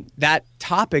that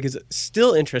topic is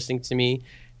still interesting to me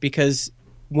because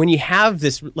when you have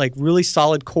this like really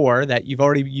solid core that you've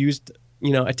already used,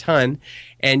 a ton,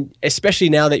 and especially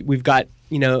now that we've got,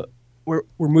 we're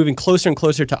moving closer and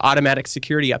closer to automatic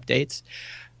security updates.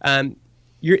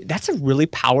 That's a really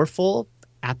powerful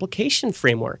application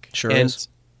framework. Sure is.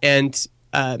 And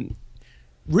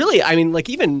really, I mean, like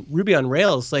even Ruby on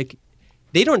Rails, like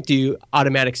they don't do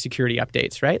automatic security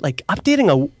updates, right? Like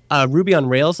updating a Ruby on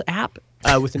Rails app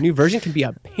with a new version can be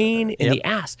a pain in the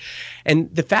ass.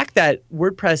 And the fact that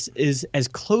WordPress is as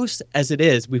close as it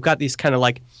is, we've got these kind of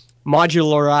like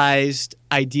modularized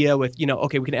idea with,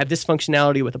 okay, we can add this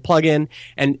functionality with a plugin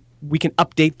and we can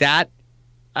update that,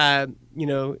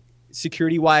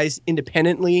 security-wise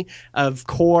independently of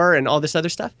core and all this other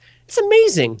stuff. It's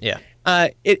amazing. Yeah.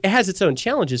 It has its own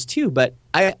challenges too, but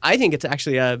I think it's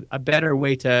actually a better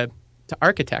way to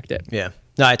architect it. Yeah.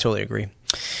 No, I totally agree.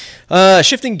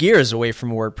 Shifting gears away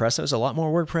from WordPress, that was a lot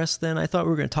more WordPress than I thought we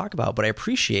were going to talk about, but I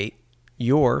appreciate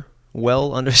your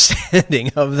well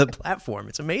understanding of the platform.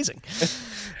 It's amazing.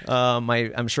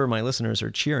 I'm sure my listeners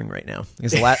are cheering right now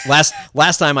because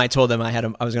last time I told them I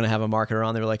was going to have a marketer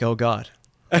on, they were like, "Oh God."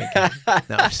 No,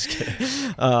 I'm just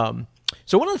kidding.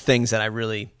 So one of the things that I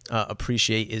really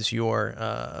appreciate is your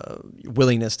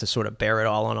willingness to sort of bear it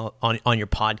all on your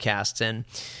podcasts, and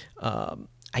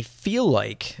I feel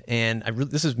like, and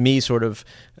this is me sort of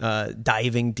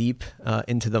diving deep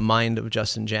into the mind of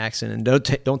Justin Jackson, and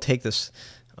don't take this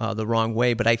the wrong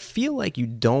way, but I feel like you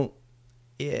don't.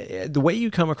 The way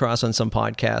you come across on some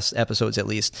podcast episodes, at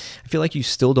least, I feel like you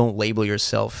still don't label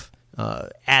yourself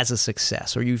as a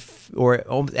success, or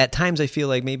at times I feel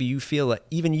like maybe you feel like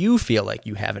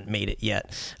you haven't made it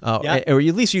yet, or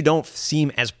at least you don't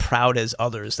seem as proud as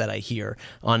others that I hear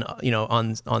on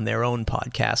their own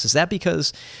podcasts. Is that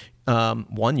because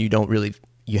one,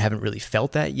 you haven't really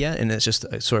felt that yet, and it's just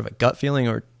a sort of a gut feeling,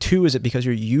 or two, is it because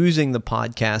you're using the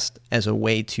podcast as a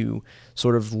way to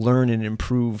sort of learn and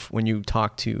improve when you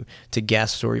talk to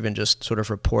guests, or even just sort of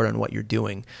report on what you're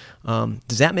doing?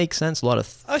 Does that make sense? A lot of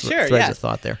threads of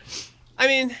thought there. I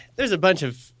mean, there's a bunch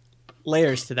of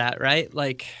layers to that, right?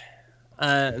 Like,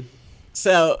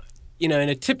 so in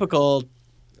a typical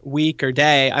week or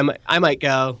day, I might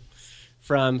go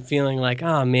from feeling like,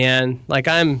 oh man, like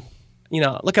I'm.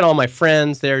 Look at all my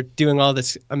friends, they're doing all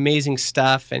this amazing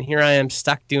stuff, and here I am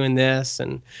stuck doing this,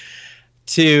 and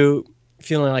to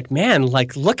feeling like, man,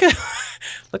 like look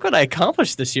what I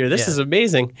accomplished this year. This is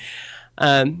amazing.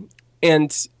 And in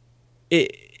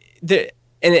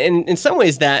some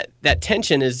ways that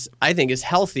tension I think is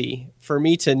healthy. For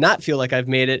me to not feel like I've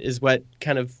made it is what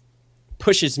kind of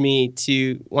pushes me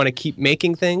to want to keep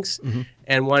making things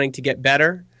and wanting to get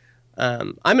better.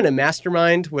 I'm in a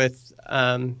mastermind with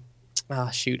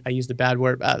I used a bad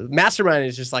word. Mastermind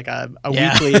is just like a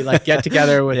weekly like get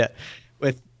together with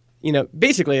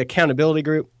basically accountability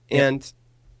group, and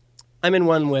I'm in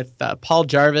one with Paul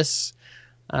Jarvis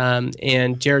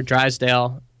and Jared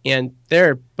Drysdale, and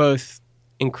they're both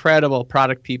incredible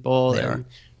product people. They're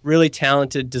really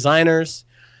talented designers,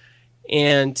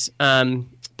 and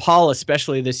Paul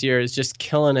especially this year is just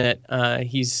killing it.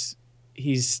 He's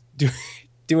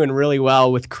doing really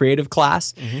well with creative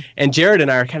class, and Jared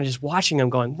and I are kind of just watching him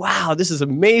going, wow, this is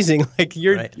amazing. Like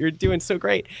you're doing so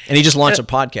great. And he just launched a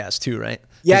podcast too, right?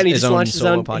 Yeah. And he just launched his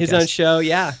own show.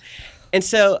 Yeah. And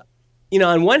so,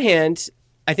 on one hand,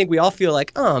 I think we all feel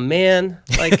like, oh man,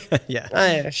 like,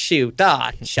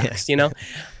 shucks,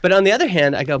 but on the other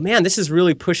hand, I go, man, this is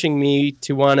really pushing me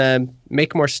to want to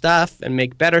make more stuff and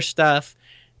make better stuff.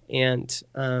 And,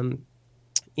 and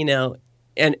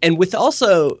with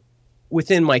also,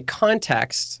 within my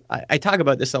context, I talk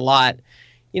about this a lot.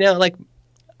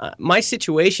 My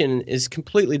situation is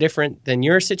completely different than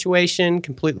your situation,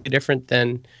 completely different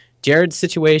than Jared's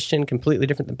situation, completely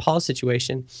different than Paul's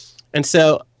situation. And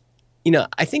so,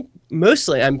 I think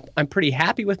mostly I'm pretty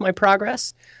happy with my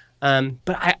progress,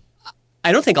 but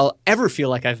I don't think I'll ever feel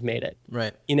like I've made it.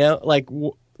 Right.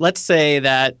 Let's say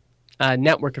that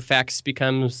Network Effects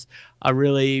becomes a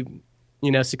really,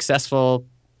 successful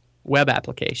web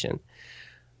application.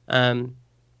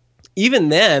 Even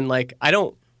then, like I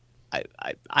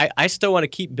still want to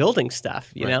keep building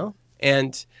stuff, you know?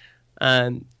 And,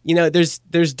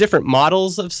 there's different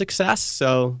models of success.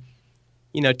 So,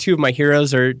 two of my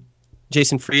heroes are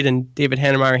Jason Fried and David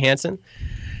Hannemeyer Hansen.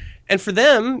 And for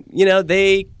them,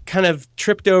 they kind of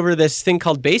tripped over this thing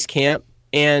called Basecamp,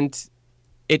 and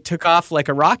it took off like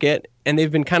a rocket, and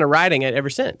they've been kind of riding it ever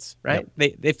since, right?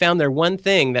 Yep. They found their one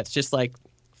thing that's just like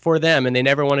for them, and they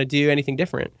never want to do anything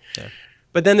different. Yeah.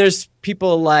 But then there's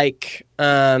people like,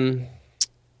 what's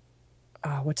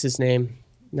his name?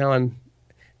 Now I'm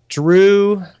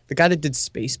Drew, the guy that did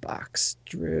Spacebox.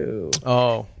 Drew.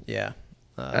 Oh, yeah.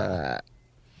 He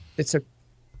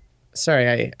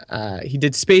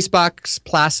did Spacebox,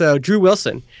 Plasso, Drew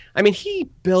Wilson. I mean, he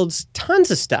builds tons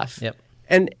of stuff. Yep.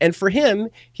 And for him,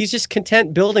 he's just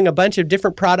content building a bunch of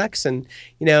different products, and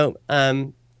he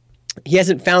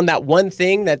hasn't found that one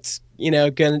thing that's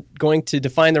going to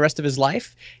define the rest of his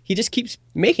life. He just keeps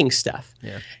making stuff.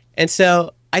 Yeah. And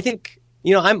so I think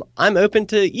I'm open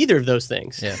to either of those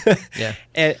things. Yeah. Yeah.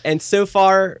 and so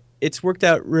far it's worked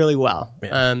out really well.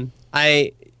 Yeah.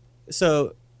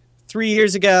 So 3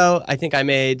 years ago, I think I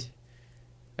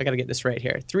got to get this right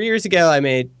here. 3 years ago, I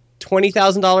made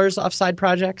 $20,000 off side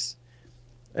projects.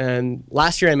 And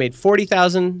last year I made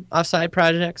 40,000 off side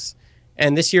projects.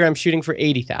 And this year I'm shooting for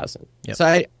 80,000. Yep. So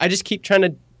I just keep trying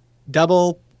to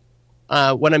double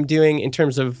what I'm doing in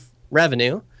terms of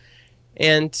revenue.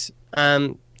 And,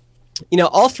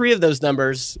 all three of those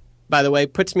numbers, by the way,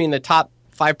 puts me in the top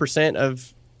 5%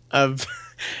 of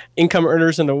income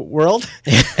earners in the world.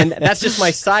 And that's just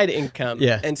my side income.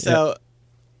 Yeah. And so,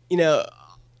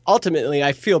 ultimately,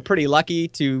 I feel pretty lucky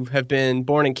to have been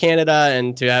born in Canada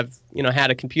and to have,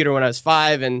 had a computer when I was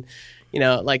 5. And,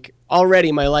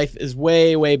 already my life is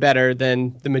way, way better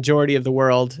than the majority of the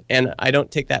world. And I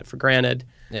don't take that for granted.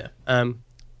 Yeah.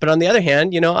 But on the other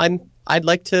hand, I'd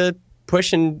like to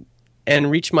push and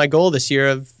reach my goal this year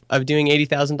of doing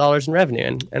 $80,000 in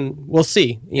revenue. And we'll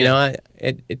see.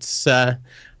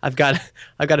 I've got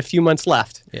a few months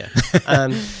left. Yeah.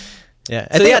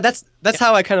 Yeah. So that's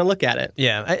how I kind of look at it.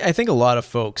 Yeah, I think a lot of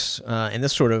folks, and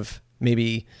this sort of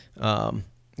maybe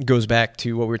goes back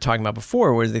to what we were talking about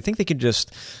before, where they think they could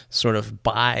just sort of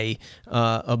buy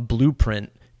a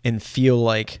blueprint and feel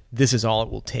like this is all it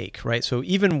will take, right? So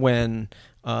even when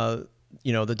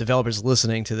the developers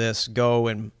listening to this go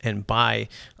and buy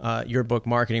your book,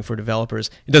 Marketing for Developers,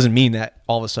 it doesn't mean that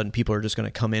all of a sudden people are just going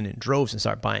to come in droves and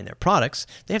start buying their products.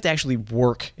 They have to actually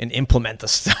work and implement the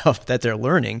stuff that they're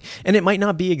learning. And it might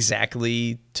not be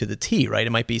exactly to the T, right?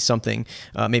 It might be something,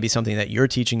 maybe something that you're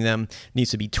teaching them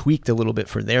needs to be tweaked a little bit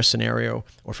for their scenario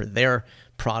or for their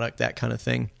product, that kind of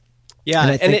thing.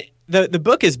 Yeah, the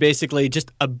book is basically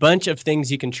just a bunch of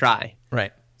things you can try.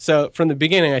 Right. So from the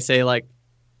beginning, I say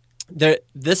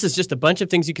this is just a bunch of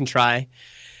things you can try,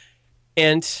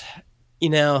 and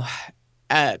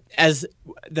as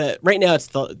right now it's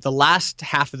the last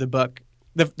half of the book.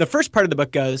 The first part of the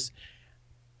book goes,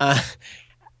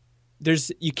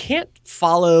 you can't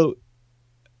follow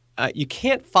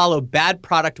bad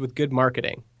product with good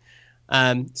marketing.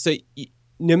 So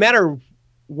no matter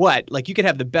what, you could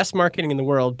have the best marketing in the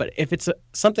world, but if it's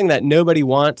something that nobody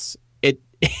wants,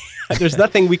 there's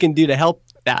nothing we can do to help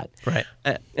that. Right.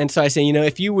 And so I say,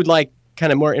 if you would like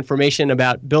kind of more information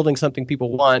about building something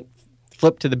people want,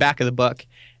 flip to the back of the book,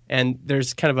 and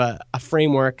there's kind of a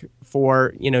framework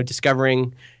for,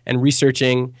 discovering and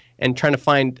researching and trying to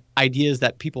find ideas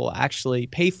that people actually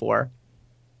pay for.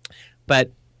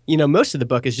 But, most of the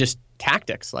book is just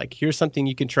tactics. Like, here's something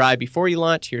you can try before you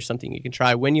launch. Here's something you can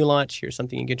try when you launch. Here's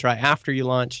something you can try after you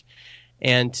launch.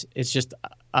 And it's just,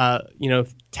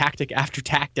 tactic after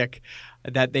tactic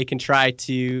that they can try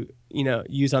to,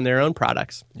 use on their own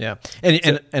products. Yeah.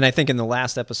 And I think in the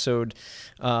last episode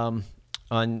on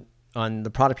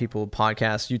the Product People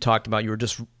podcast, you talked about you were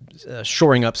just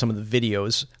shoring up some of the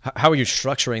videos. How are you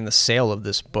structuring the sale of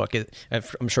this book?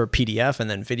 I'm sure PDF and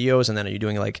then videos, and then are you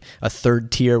doing like a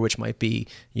third tier, which might be,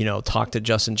 talk to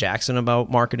Justin Jackson about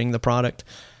marketing the product?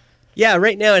 Yeah,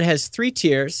 right now it has 3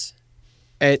 tiers.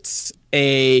 It's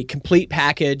a complete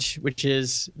package, which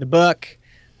is the book,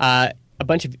 a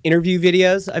bunch of interview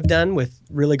videos I've done with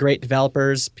really great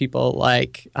developers, people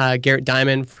like Garrett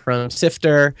Diamond from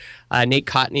Sifter, Nate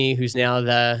Cotney, who's now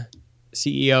the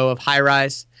CEO of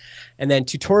Highrise, and then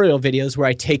tutorial videos where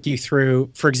I take you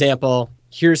through, for example,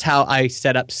 here's how I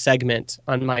set up Segment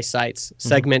on my sites. Mm-hmm.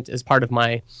 Segment is part of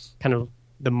my kind of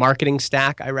the marketing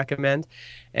stack I recommend.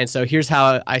 And so here's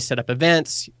how I set up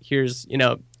events. Here's,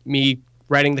 me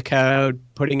writing the code,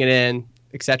 putting it in,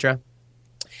 etc.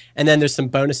 And then there's some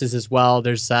bonuses as well.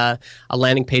 There's a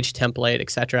landing page template,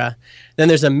 etc. Then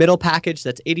there's a middle package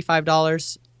that's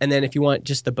 $85. And then if you want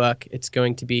just the book, it's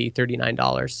going to be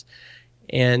 $39.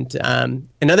 And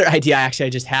another idea I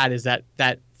just had is that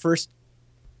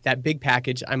big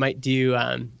package, I might do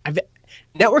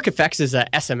Network Effects is a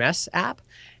SMS app.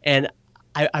 And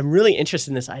I'm really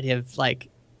interested in this idea of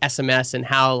SMS and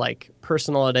how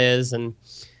personal it is, and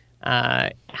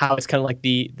how it's kind of like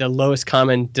the lowest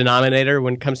common denominator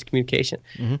when it comes to communication.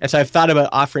 Mm-hmm. And so I've thought about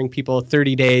offering people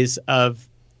 30 days of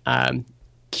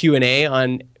Q&A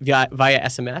on via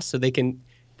SMS, so they can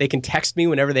text me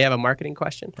whenever they have a marketing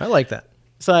question. I like that.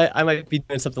 So I might be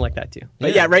doing something like that too.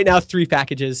 But yeah, right now 3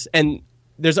 packages, and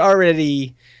there's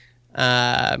already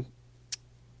there's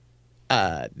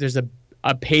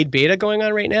a paid beta going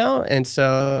on right now, and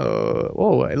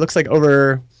so it looks like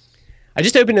I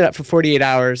just opened it up for 48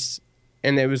 hours,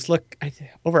 and it was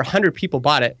over 100 people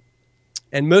bought it,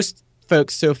 and most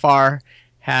folks so far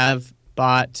have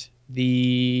bought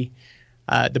the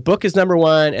book is number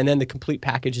 1, and then the complete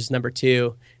package is number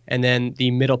 2, and then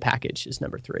the middle package is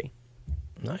number 3.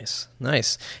 Nice.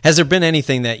 Has there been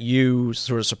anything that you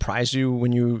sort of surprised you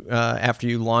when you after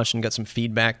you launched and got some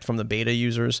feedback from the beta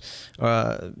users?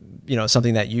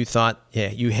 Something that you thought,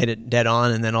 you hit it dead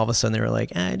on, and then all of a sudden they were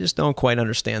like, I just don't quite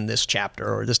understand this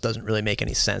chapter, or this doesn't really make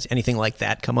any sense. Anything like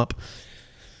that come up?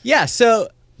 Yeah. So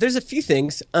there's a few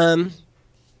things. One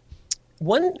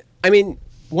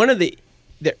of the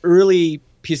early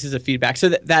pieces of feedback. So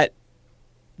that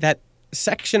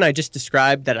section I just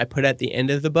described that I put at the end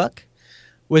of the book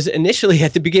was initially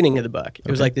at the beginning of the book. It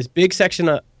was like this big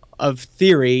section of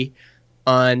theory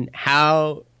on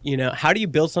how do you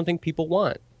build something people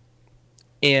want,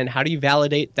 and how do you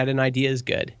validate that an idea is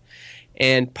good.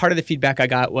 And part of the feedback I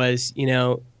got was,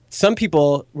 some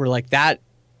people were like that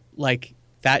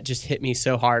just hit me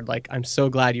so hard. Like, I'm so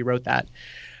glad you wrote that.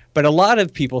 But a lot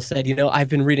of people said, I've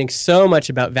been reading so much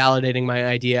about validating my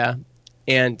idea,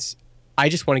 and I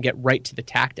just want to get right to the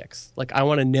tactics. Like,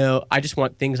 I just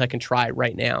want things I can try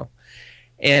right now.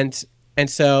 And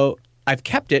so I've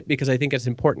kept it because I think it's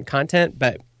important content,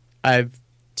 but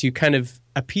to kind of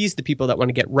appease the people that want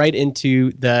to get right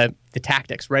into the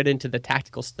tactics, right into the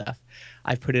tactical stuff,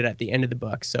 I've put it at the end of the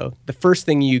book. So the first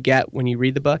thing you get when you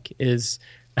read the book is,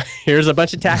 here's a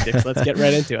bunch of tactics. Let's get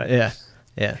right into it.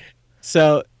 Yeah.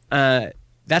 So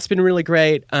that's been really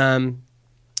great. The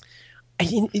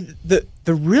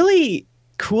really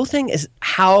cool thing is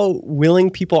how willing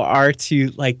people are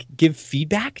to give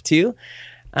feedback too,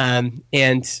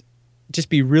 and just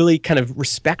be really kind of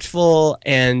respectful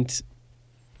and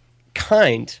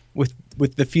kind with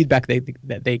the feedback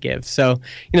that they give. So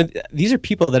these are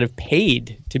people that have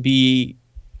paid to be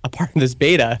a part of this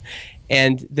beta,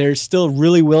 and they're still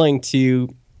really willing to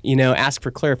ask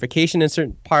for clarification in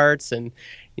certain parts, and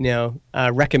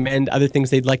recommend other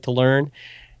things they'd like to learn.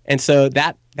 And so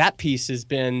that piece has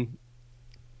been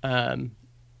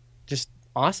just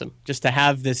awesome, just to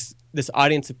have this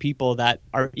audience of people that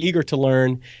are eager to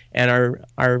learn and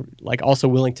are also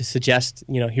willing to suggest,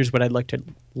 here's what I'd like to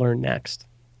learn next.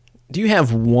 Do you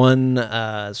have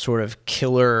one sort of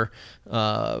killer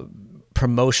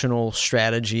promotional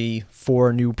strategy for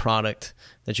a new product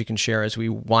that you can share as we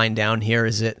wind down here?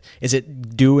 Is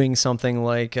it doing something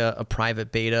like a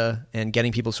private beta and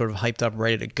getting people sort of hyped up,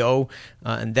 ready to go,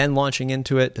 and then launching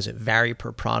into it? Does it vary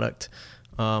per product?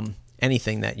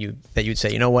 Anything that you'd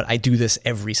say, I do this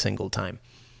every single time?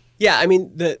 Yeah, I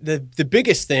mean, the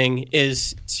biggest thing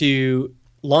is to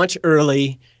launch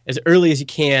early as you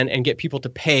can, and get people to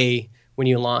pay when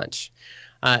you launch.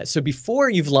 So before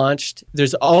you've launched,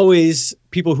 there's always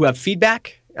people who have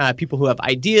feedback, people who have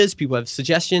ideas, people who have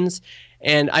suggestions.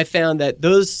 And I found that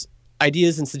those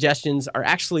ideas and suggestions are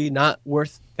actually not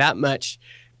worth that much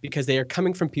because they are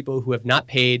coming from people who have not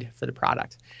paid for the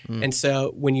product. And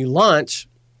so when you launch,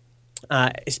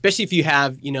 especially if you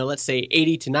have, let's say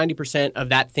 80 to 90% of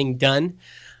that thing done,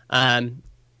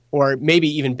 or maybe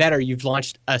even better, you've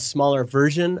launched a smaller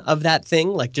version of that thing,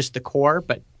 like just the core,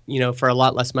 but for a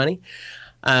lot less money.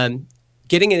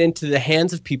 Getting it into the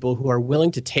hands of people who are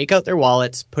willing to take out their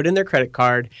wallets, put in their credit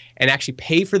card, and actually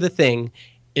pay for the thing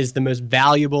is the most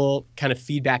valuable kind of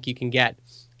feedback you can get.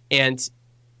 And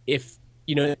if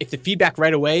the feedback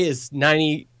right away is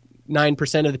 99%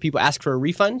 of the people ask for a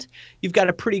refund, you've got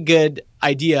a pretty good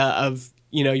idea of,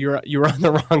 you're on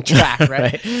the wrong track,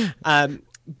 right? Right.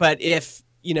 But if,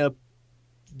 in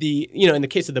the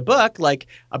case of the book, like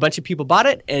a bunch of people bought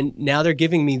it and now they're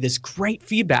giving me this great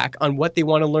feedback on what they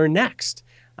want to learn next.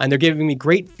 And they're giving me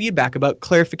great feedback about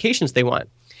clarifications they want.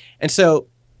 And so,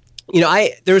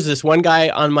 there was this one guy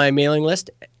on my mailing list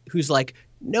who's like,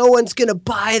 no one's going to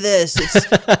buy this. It's,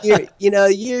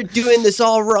 you're doing this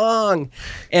all wrong.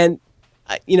 And,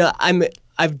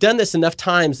 I've done this enough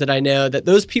times that I know that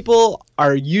those people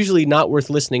are usually not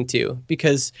worth listening to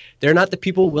because they're not the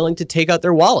people willing to take out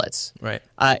their wallets. Right.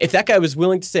 If that guy was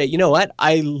willing to say, you know what,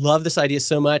 I love this idea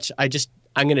so much,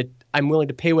 I'm willing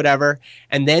to pay whatever,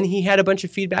 and then he had a bunch of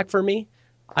feedback for me,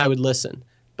 I would listen.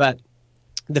 But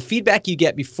the feedback you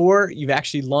get before you've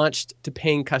actually launched to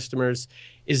paying customers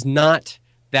is not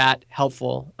that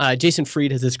helpful. Jason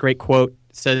Fried has this great quote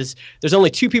says there's only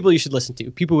two people you should listen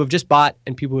to: people who have just bought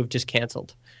and people who have just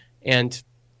canceled. And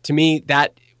to me,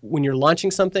 that when you're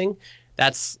launching something,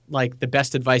 that's like the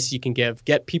best advice you can give.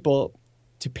 Get people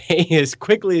to pay as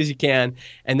quickly as you can,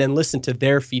 and then listen to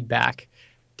their feedback.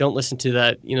 Don't listen to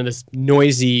the this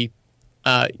noisy,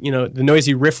 the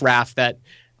noisy riffraff that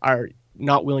are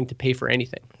not willing to pay for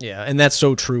anything. Yeah, and that's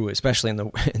so true, especially in the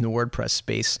WordPress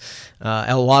space.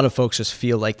 A lot of folks just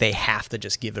feel like they have to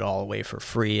just give it all away for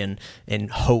free and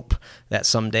hope that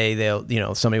someday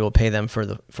somebody will pay them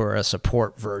for a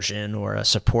support version or a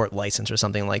support license or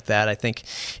something like that. I think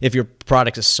if your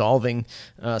product is solving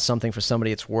something for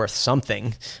somebody, it's worth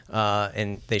something,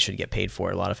 and they should get paid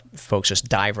for it. A lot of folks just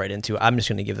dive right into, I'm just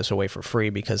going to give this away for free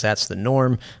because that's the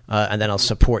norm, and then I'll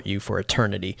support you for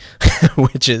eternity,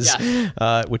 which is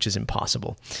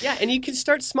impossible. Yeah, and you can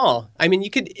start small. I mean, you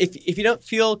could, if you don't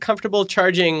feel comfortable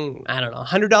charging, I don't know,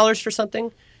 $100 for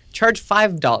something, charge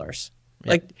 $5. Yeah.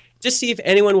 Like, just see if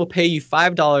anyone will pay you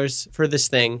 $5 for this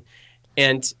thing.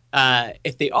 And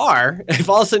if they are, if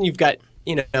all of a sudden you've got,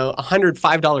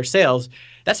 $105 sales,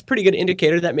 that's a pretty good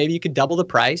indicator that maybe you could double the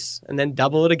price and then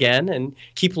double it again and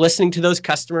keep listening to those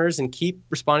customers and keep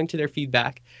responding to their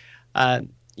feedback.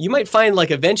 You might find, like,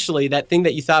 eventually that thing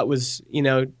that you thought was,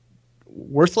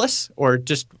 worthless or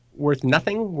just worth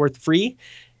nothing, worth free,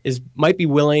 might be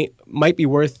worth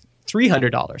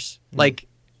 $300. Like,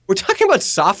 we're talking about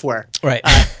software, right?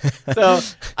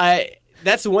 That's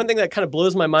the one thing that kind of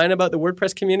blows my mind about the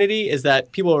WordPress community is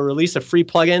that people will release a free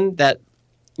plugin that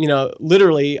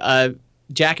literally a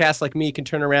jackass like me can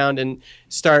turn around and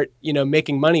start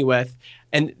making money with,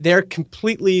 and they're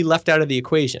completely left out of the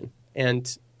equation.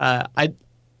 And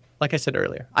like I said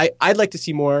earlier, I'd like to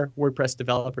see more WordPress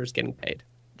developers getting paid.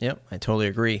 Yep, I totally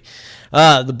agree.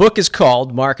 The book is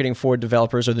called Marketing for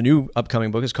Developers, or the new upcoming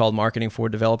book is called Marketing for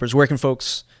Developers. Where can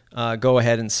folks go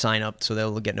ahead and sign up so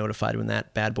they'll get notified when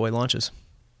that bad boy launches?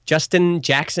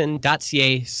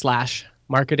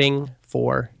 justinjackson.ca/marketing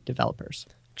for developers.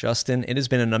 Justin, it has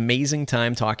been an amazing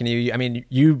time talking to you. I mean,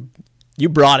 you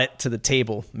brought it to the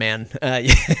table, man.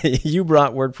 You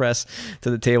brought WordPress to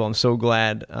the table. I'm so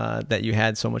glad that you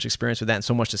had so much experience with that and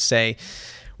so much to say.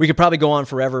 We could probably go on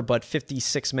forever, but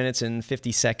 56 minutes and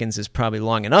 50 seconds is probably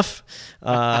long enough.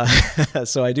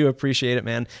 So I do appreciate it,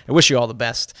 man. I wish you all the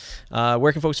best.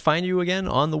 Where can folks find you again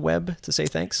on the web to say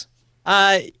thanks?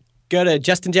 Go to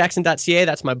justinjackson.ca.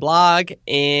 That's my blog.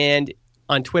 And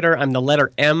on Twitter, I'm the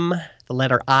letter M, the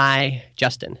letter I,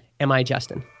 Justin. M-I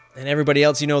Justin. And everybody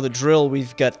else, you know the drill.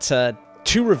 We've got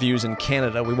 2 reviews in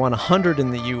Canada. We want 100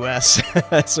 in the U.S.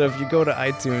 So if you go to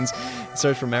iTunes,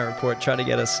 search for Matt Report, try to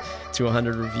get us to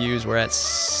 100 reviews. We're at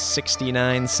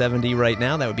 69, 70 right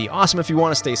now. That would be awesome. If you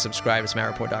want to stay subscribed, it's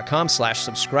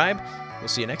mattreport.com/subscribe. We'll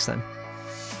see you next time.